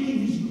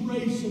demonstrating His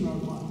grace in our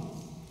life.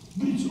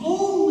 But it's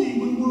only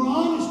when we're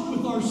honest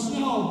with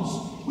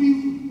ourselves,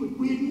 we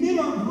admit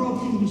our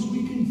brokenness,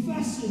 we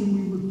confess it, and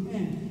we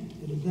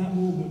repent, that at that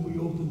moment we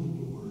open the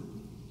door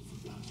for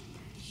God's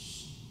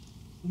grace.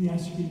 Let me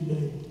ask you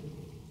today,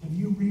 have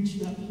you reached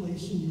that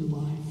place in your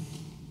life?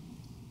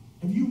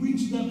 Have you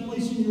reached that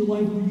place in your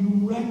life where you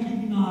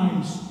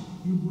recognize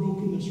your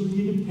brokenness? Or are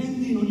you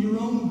depending on your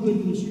own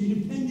goodness? Are you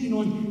depending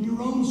on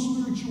your own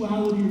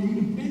spirituality? Are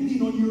you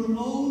depending on your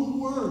own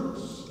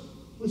works?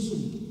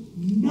 Listen,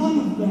 none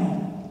of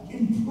that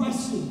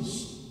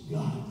impresses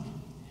God.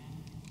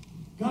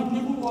 God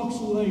never walks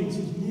away and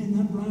says, man,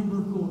 that Brian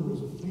Burkholder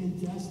is a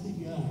fantastic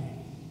guy.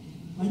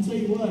 I tell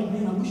you what,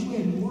 man, I wish we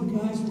had more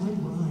guys like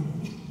Brian.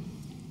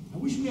 I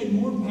wish we had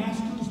more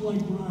pastors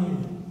like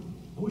Brian.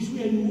 I wish we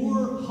had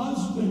more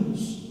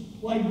husbands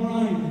like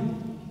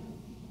Brian.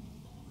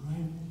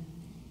 Right?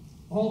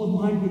 All of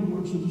my good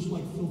works are just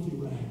like filthy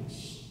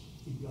rags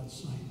in God's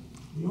sight.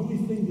 The only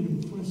thing that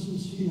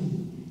impresses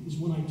Him is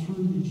when I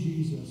turn to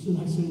Jesus and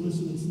I say,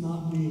 listen, it's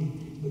not me,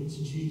 but it's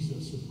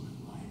Jesus in my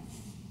life.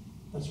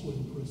 That's what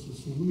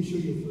impresses Him. Let me show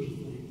you a third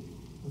thing.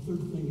 The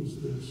third thing is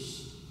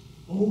this.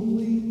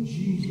 Only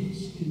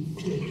Jesus can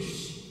fix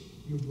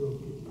your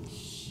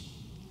brokenness.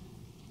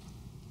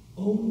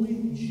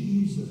 Only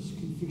Jesus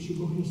can fix your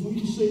brokenness. Let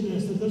me just say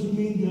this. That doesn't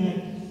mean that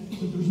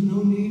there's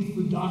no need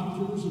for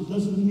doctors. It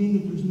doesn't mean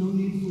that there's no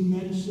need for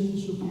medicine.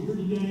 So if you're here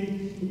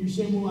today and you're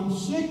saying, well, I'm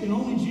sick and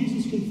only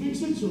Jesus can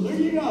fix it, so there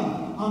you go.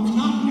 I'm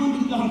not going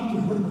to the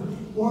doctor.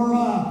 Or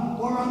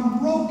I'm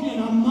broken.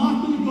 I'm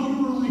not going to go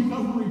to a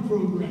recovery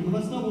program.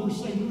 Well, that's not what we're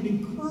saying. We would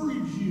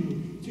encourage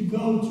you to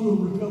go to a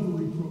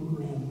recovery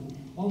program.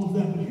 All of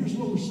that. But here's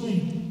what we're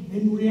saying.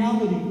 In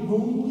reality,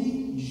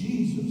 only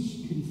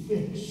Jesus can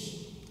fix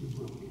your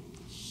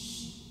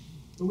brokenness.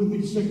 Go with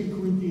me to 2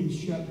 Corinthians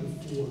chapter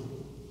 4.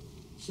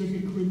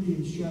 2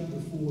 Corinthians chapter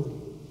 4.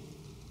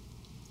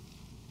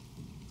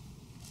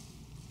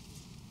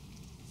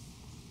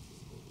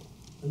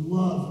 I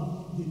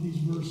love these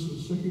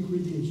verses. 2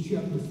 Corinthians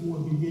chapter 4,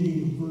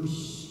 beginning in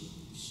verse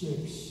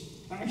 6.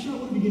 Actually, I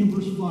want to begin in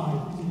verse 5.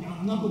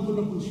 I'm not going to put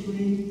it up on the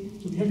screen,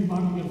 so if you have your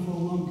Bible, you got to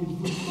follow along, because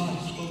verse 5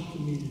 spoke to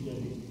me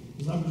today.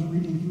 As I was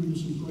reading through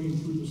this and praying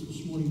through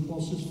this morning,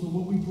 Paul says, for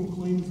what we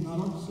proclaim is not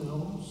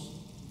ourselves,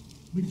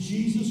 but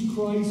Jesus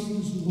Christ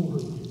is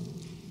Lord,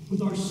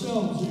 with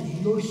ourselves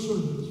as your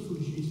servants for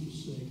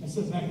Jesus' sake. I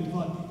sat back and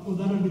thought, oh,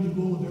 that ought to be the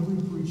goal of every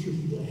preacher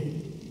today.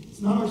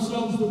 It's not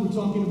ourselves that we're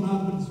talking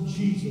about, but it's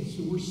Jesus,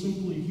 and we're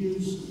simply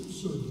His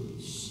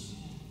servants.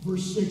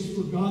 Verse 6,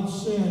 for God, who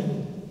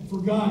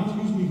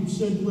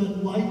said,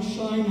 let light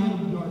shine out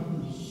of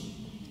darkness,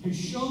 has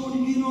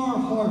shone in our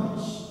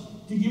hearts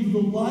to give the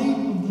light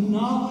of the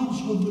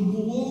knowledge of the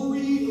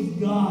glory of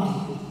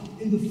God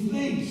in the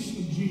face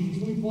of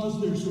Jesus. Let me pause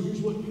there. So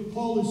here's what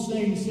Paul is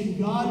saying. He's saying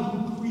God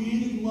who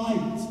created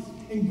light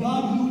and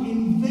God who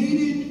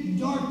invaded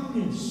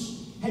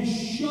darkness has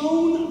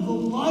shown the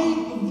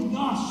light of the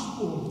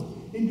gospel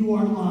into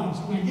our lives.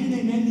 Can I get an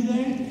amen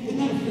today? Isn't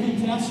that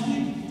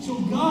fantastic? So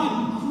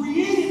God who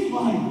created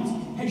light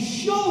has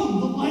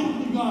shown the light of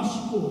the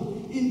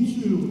gospel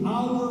into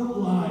our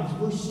lives.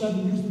 Verse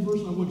 7, here's the verse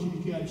I want you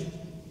to catch.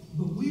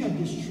 But we have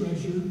this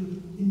treasure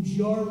in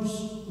jars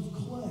of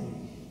clay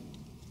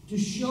to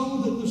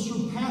show that the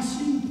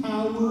surpassing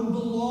power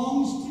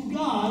belongs to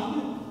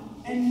God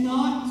and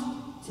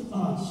not to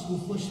us. We'll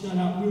flesh that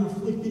out. We are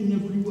afflicted in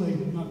every way,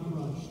 but not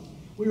crushed.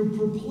 We are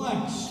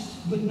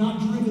perplexed, but not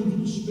driven to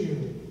despair.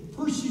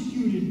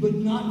 Persecuted, but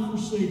not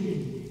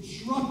forsaken.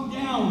 Struck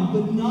down,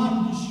 but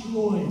not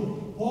destroyed.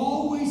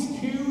 Always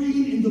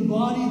carrying in the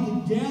body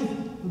the death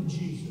of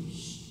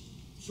Jesus,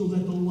 so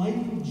that the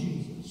life of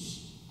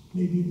Jesus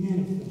may be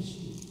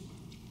manifested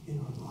in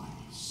our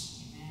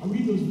lives. I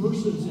read those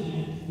verses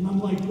and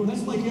I'm like, well,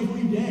 that's like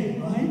every day,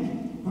 right?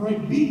 All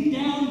right,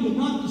 beaten down but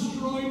not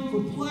destroyed,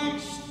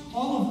 perplexed,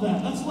 all of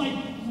that. That's like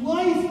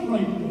life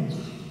right there.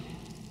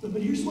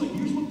 But here's what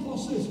Paul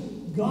says.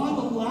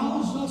 God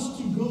allows us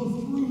to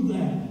go through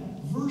that.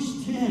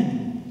 Verse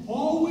 10,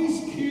 always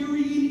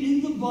carrying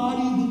in the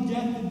body the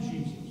death of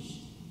Jesus,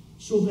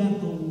 so that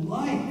the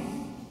life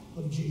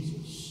of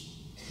Jesus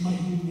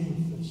might be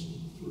manifested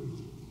through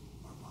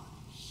our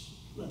bodies.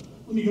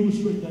 Let me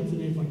illustrate that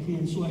today if I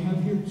can. So I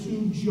have here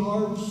 2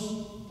 jars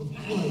of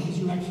clay.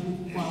 These are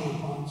actually flower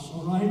pots,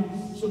 all right?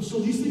 So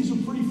these things are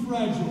pretty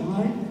fragile,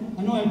 right?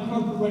 I know I have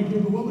carpet right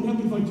here, but what would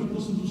happen if I took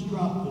this and just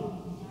dropped it?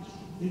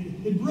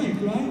 It'd break,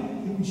 right?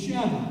 It would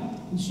shatter.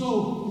 And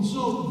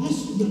so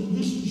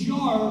this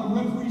jar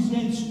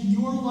represents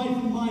your life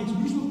and mine. So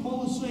here's what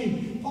Paul is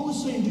saying. Paul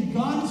is saying that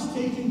God has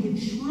taken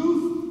the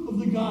truth of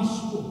the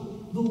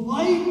gospel, the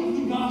light of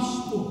the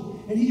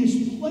gospel, and he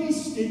has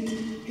placed it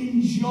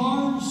in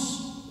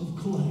jars of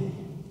clay.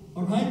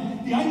 All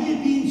right? The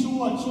idea being so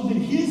what? So that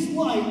his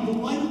light, the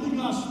light of the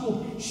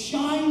gospel,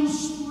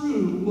 shines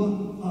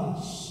through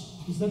us.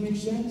 Does that make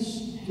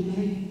sense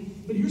today?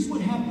 But here's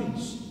what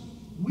happens.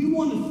 We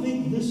want to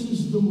think this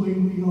is the way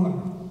we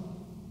are.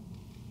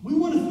 We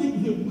want to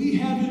think that we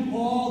have it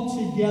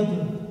all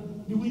together.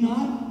 Do we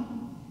not?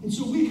 And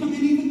so we come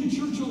in even to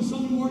church on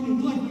Sunday morning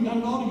and feel like we got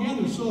it all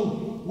together.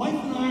 So wife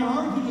and I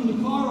are arguing in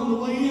the car on the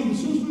way in.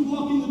 As soon as we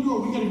walk in the door,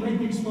 we got a great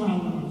big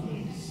smile on our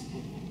face.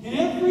 And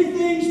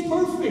everything's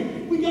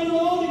perfect. We got it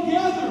all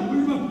together.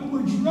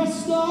 We're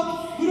dressed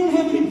up. We don't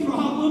have any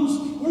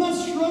problems. We're not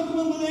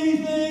struggling with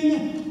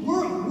anything.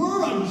 We're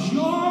a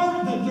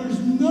jar that there's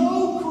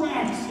no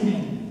cracks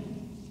in.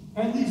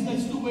 At least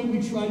that's the way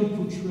we try to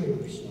portray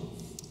ourselves.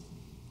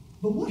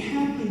 But what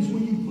happens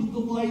when you put the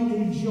light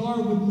in a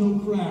jar with no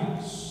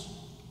cracks?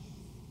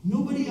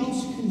 Nobody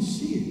else can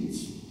see it,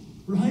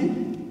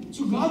 right?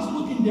 So God's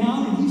looking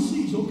down and he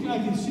sees, okay, I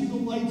can see the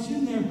light's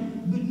in there,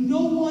 but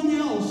no one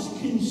else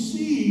can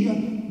see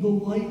the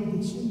light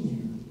that's in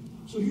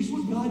there. So here's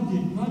what God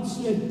did. God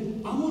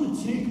said, I want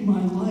to take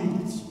my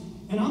light,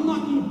 and I'm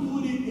not going to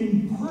put it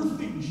in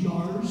perfect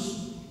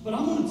jars, but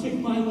I'm going to take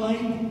my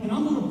light and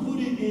I'm going to put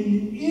it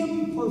in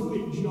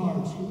imperfect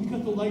jars. Can we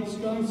cut the lights,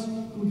 guys?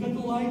 Can we cut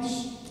the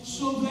lights?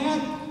 So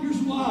that, here's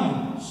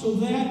why. So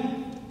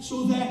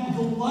that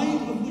the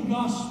light of the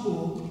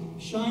gospel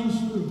shines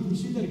through. Can you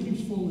see that? It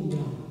keeps falling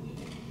down.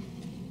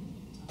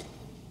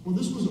 Well,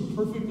 this was a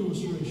perfect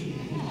illustration.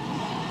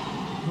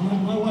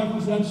 My wife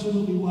was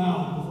absolutely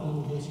wowed with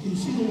all of this. Can you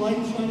see the light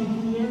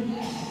shining through there?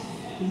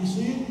 Can you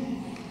see it?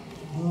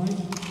 All right.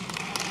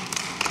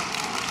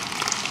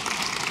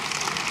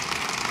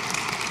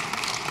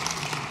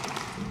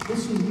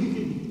 Listen, we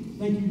can,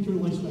 thank you,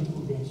 turn the lights back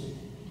on, guys.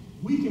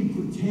 We can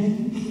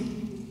pretend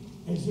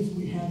as if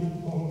we have it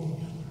all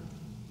together.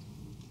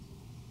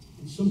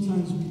 And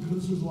sometimes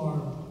because of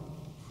our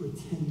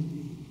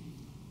pretending,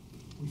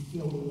 we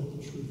fail to let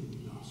the truth of the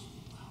gospel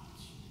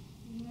out.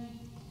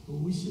 But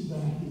when we sit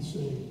back and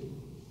say,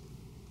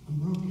 I'm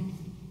broken.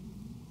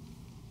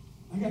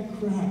 I got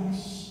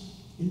cracks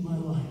in my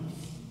life.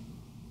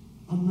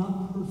 I'm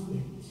not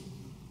perfect.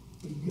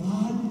 But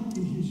God,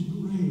 in his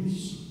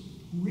grace,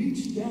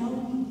 reached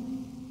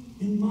down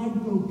in my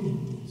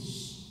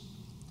brokenness,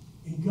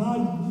 and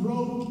God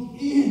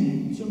broke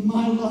into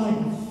my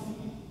life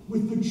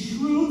with the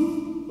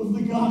truth of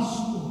the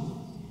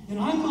gospel. And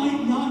I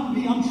might not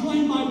be, I'm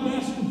trying my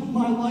best to put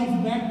my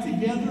life back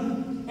together,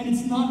 and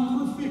it's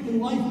not perfect,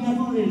 and life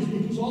never is,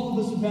 because all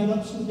of us have had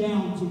ups and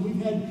downs, and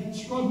we've had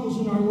struggles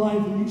in our life,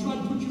 and you try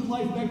to put your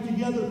life back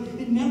together,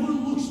 it never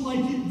looks like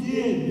it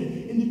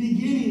did in the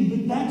beginning,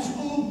 but that's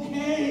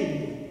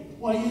okay.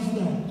 Why is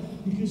that?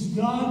 Because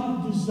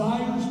God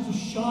desires to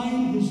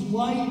shine his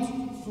light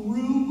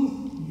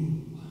through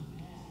you.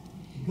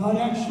 God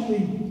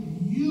actually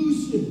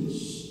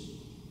uses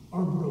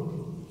our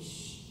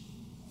brokenness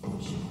for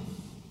himself.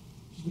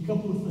 Just a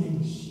couple of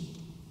things,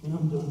 and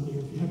I'm done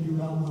there. If you have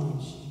your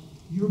outlines,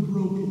 your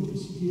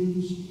brokenness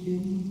gives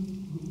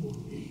him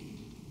glory.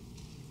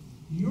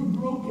 Your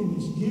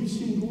brokenness gives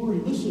him glory.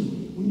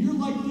 Listen, when you're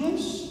like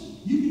this,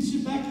 you can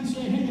sit back and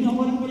say, hey, you know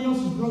what? Everybody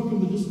else is broken,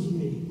 but this is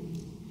me.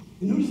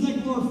 And who does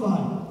that glorify?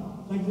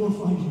 That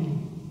glorifies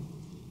you.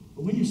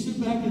 But when you sit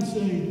back and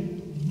say,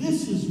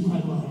 this is my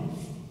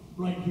life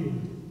right here.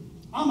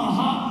 I'm a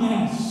hot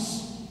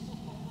mess.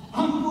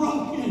 I'm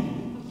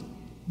broken.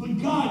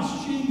 But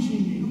God's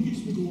changing me. Who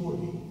gets the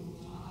glory?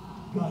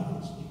 God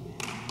gets the glory.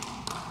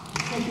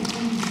 The second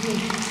thing is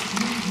this.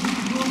 Your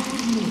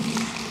brokenness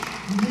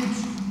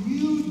makes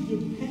you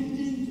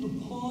dependent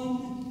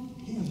upon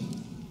him.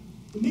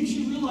 It makes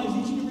you realize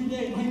each and every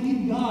day, I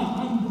need God.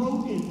 I'm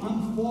broken.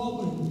 I'm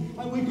fallen.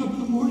 I wake up in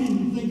the morning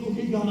and think,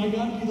 okay, God, I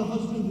got to be the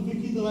husband to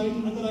Vicki that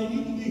I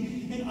need to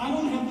be. And I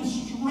don't have the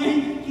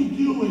strength to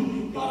do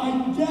it. God,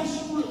 I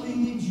desperately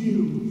need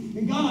you.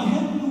 And God, I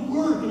head to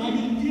work and I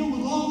got to deal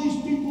with all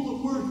these people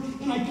at work.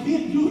 And I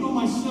can't do it on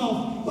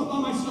myself. But by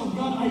myself,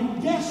 God, I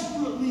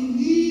desperately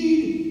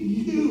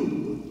need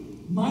you.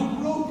 My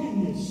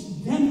brokenness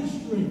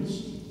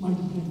demonstrates my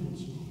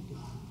dependence on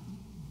God.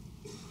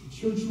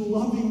 Church,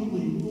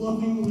 lovingly,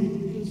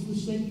 because the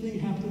same thing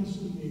happens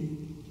to me.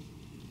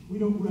 We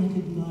don't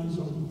recognize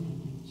our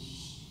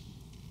dependence.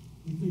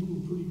 We think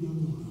we're pretty good on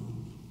our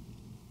own.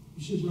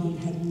 You said, Ryan,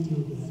 how do you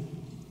know that?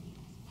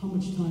 How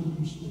much time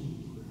do you spend in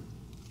prayer?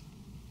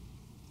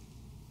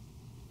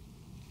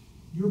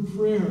 Your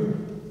prayer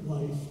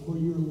life, or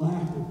your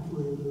lack of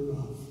prayer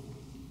thereof,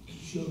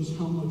 shows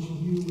how much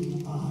you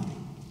and I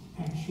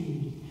actually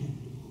depend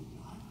upon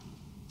God.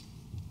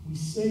 We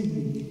say we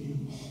need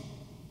him,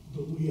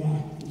 but we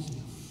act as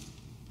if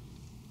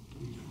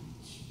we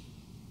don't.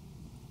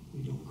 We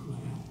don't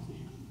cry out to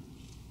him.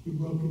 Your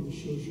brokenness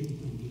shows your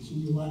dependence.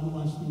 And the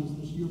last thing is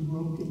this: your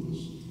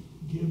brokenness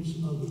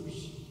gives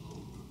others hope.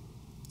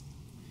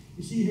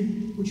 You see,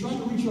 here, we're trying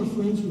to reach our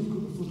friends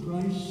for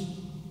Christ,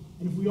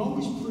 and if we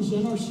always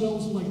present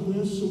ourselves like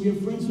this, so we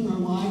have friends in our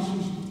lives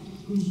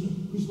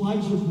whose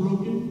lives are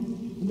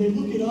broken, and they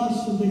look at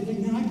us and they think,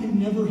 man, I can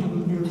never have a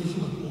marriage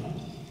like that,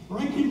 or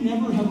I can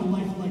never have a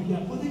life like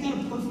that. Well, they got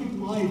a perfect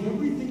life.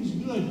 Everything's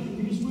good,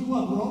 because we're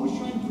always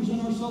trying to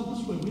present ourselves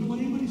this way. We don't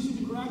want anybody to see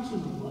the cracks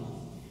in our life.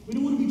 We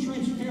don't want to be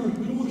transparent.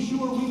 We don't want to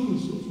show our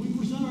weaknesses. We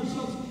present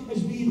ourselves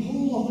as being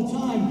whole all the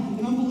time,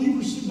 and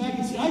unbelievers sit back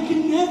and say, I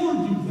can never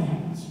do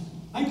that.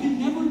 I can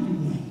never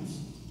do that.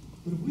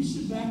 But if we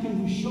sit back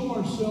and we show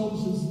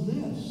ourselves as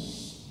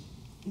this,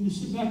 and to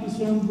sit back and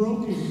say, I'm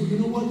broken, but you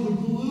know what? The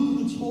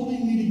glue that's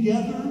holding me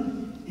together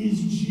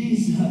is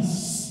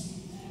Jesus.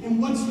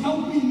 And what's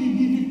helping me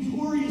be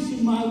victorious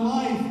in my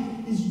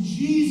life is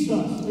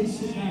Jesus. They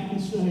sit back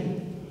and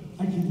say,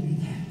 I can do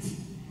that.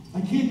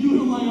 I can't do it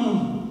on my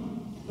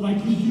own, but I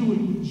can do it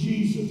with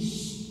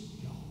Jesus'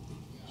 help.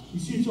 You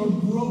see, it's our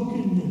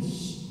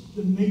brokenness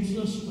that makes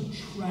us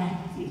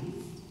attractive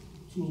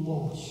to a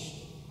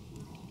lost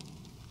world.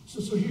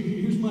 So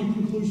here's my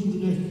conclusion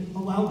today.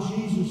 Allow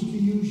Jesus to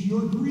use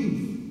your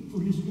grief for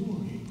his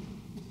glory.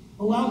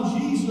 Allow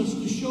Jesus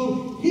to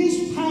show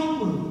his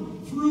power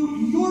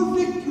through your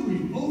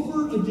victory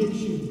over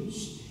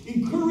addictions.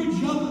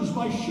 Encourage others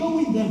by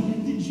showing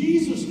them that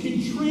Jesus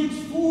can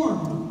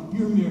transform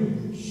your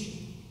marriage.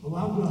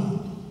 Allow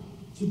God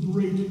to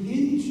break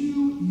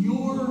into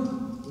your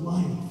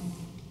life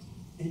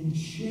and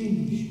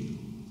change you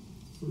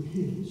for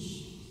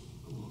his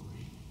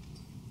glory.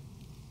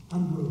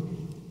 I'm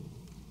broken.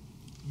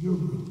 You're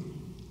broken.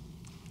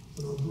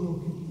 But our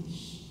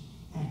brokenness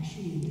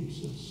actually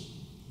makes us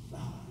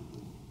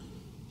valuable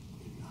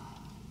to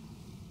God.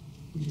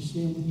 Would you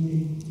stand with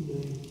me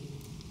today?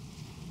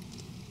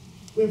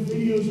 We have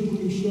videos that we're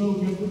going to show.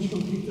 We're just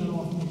going to kick that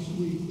off next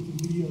week with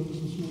the videos.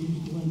 This will use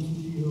Glenn's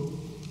video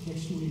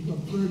next week.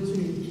 Our prayer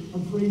team,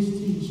 our praise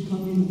team is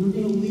coming, and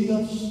they're going to lead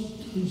us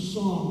in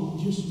song.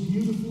 It just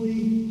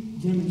beautifully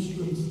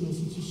demonstrates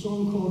this. It's a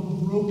song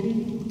called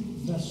Broken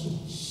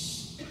Vessels.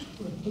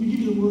 Let me give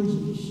you the words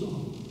of this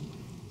song.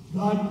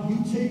 God, you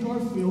take our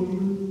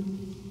failure,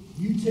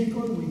 you take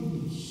our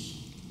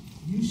weakness,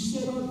 you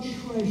set our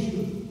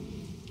treasure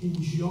in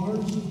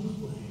jars of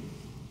clay.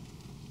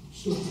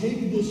 So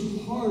take this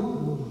heart,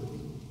 Lord.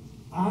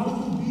 I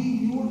will be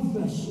your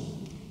vessel,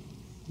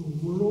 the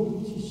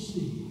world to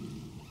see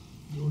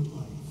your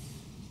life.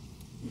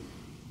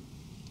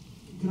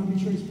 Can I be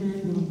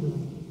transparent? Then I'm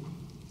done.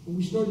 When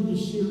we started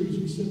this series,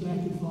 we sat back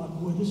and thought,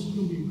 boy, this is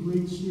going to be a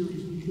great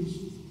series, because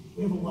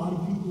we have a lot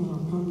of people in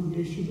our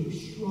congregation that are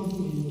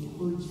struggling with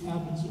hurts,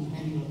 habits, and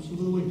hang-ups. So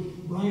by the way,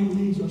 Brian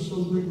leads our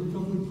Celebrate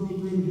Recovery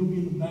program, and he'll be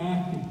in the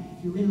back. And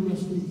if you're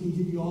interested, he can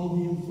give you all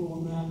the info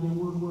on that. Man,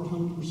 we're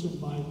 100%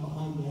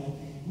 behind that.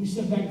 We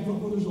sat back and thought,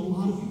 well, there's a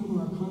lot of people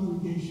in our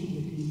congregation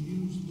that can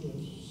use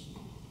this.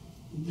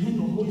 And then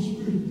the Holy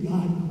Spirit of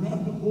God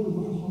grabbed a hold of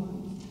my heart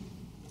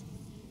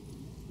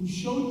and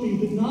showed me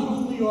that not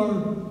only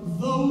are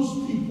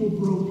those people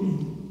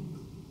broken,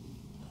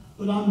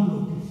 but I'm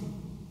broken.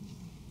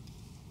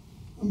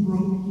 I'm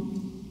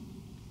broken.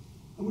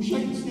 I wish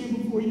I could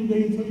stand before you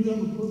today and tell you that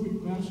I'm a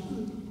perfect pastor,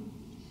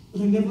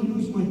 that I never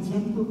lose my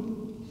temper,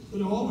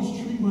 that I always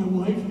treat my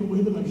wife the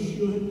way that I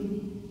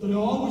should, that I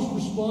always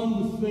respond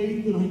with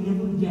faith, that I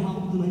never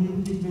doubt, that I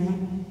never get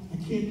mad. I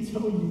can't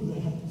tell you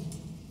that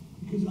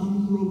because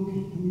I'm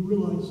broken. And we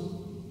realize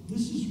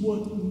this is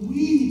what we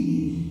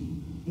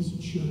need as a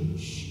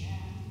church.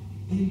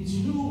 And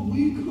until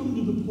we come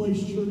to the place,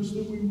 church,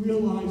 that we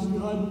realize,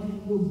 God,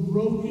 we're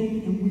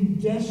broken and we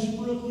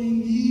desperately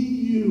need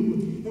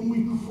you, and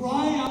we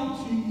cry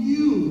out to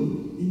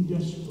you in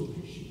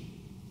desperation,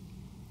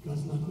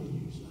 God's not going to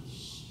use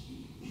us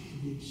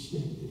to the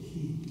extent that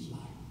he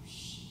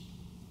desires.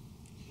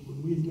 And when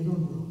we admit our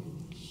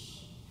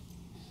brokenness,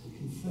 we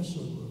confess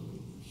our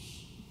brokenness,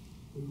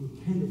 we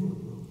repent of our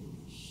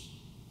brokenness,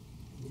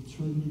 and we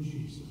turn to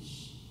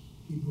Jesus,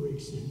 he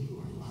breaks into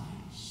our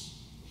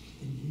lives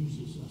and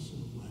uses us in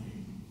a way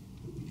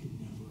that we could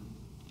never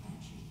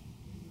imagine.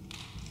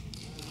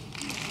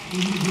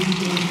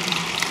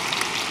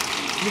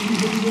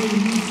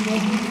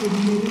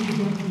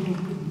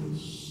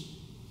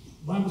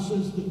 The Bible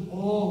says that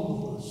all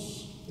of us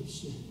have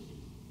sinned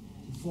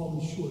and fallen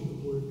short of the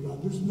glory of God.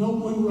 There's no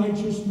one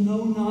righteous,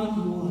 no, not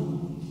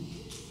one.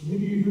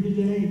 Maybe you're here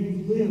today and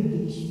you've lived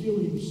in this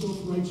feeling of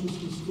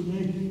self-righteousness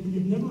today, and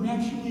you've never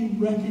actually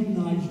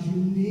recognized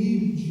your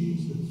need of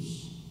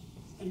Jesus.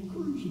 I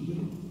encourage you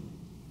today,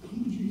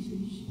 come to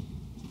Jesus.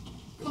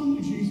 Come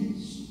to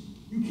Jesus.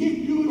 You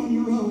can't do it on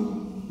your own.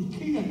 You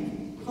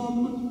can't.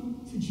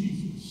 Come to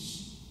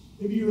Jesus.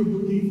 Maybe you're a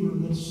believer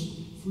that's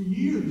for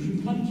years,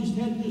 you've kind of just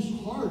had this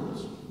heart.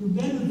 You're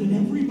better than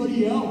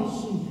everybody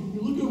else. And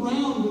you look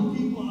around with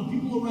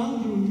people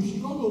around you, and you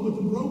struggle with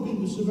the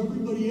brokenness of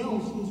everybody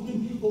else. And it's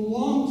been a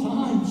long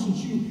time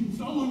since you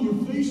fell on your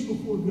face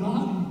before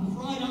God and you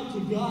cried out to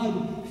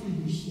God for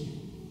your sin.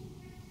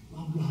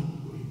 Allow God to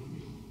break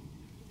you.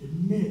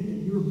 Admit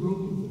that you're a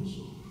broken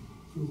vessel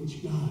for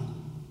which God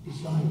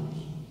desires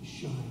to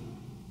shine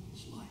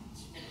his light.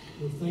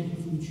 Lord, thank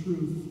you for the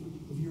truth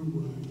of your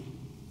word.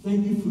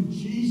 Thank you for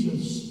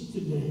Jesus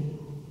today.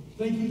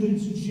 Thank you that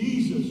it's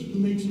Jesus who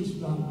makes us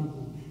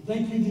valuable.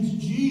 Thank you that it's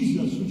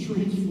Jesus who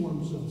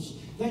transforms us.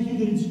 Thank you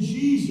that it's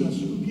Jesus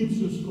who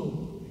gives us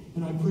hope.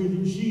 And I pray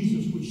that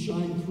Jesus would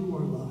shine through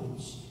our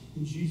lives.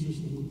 In Jesus'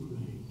 name we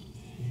pray.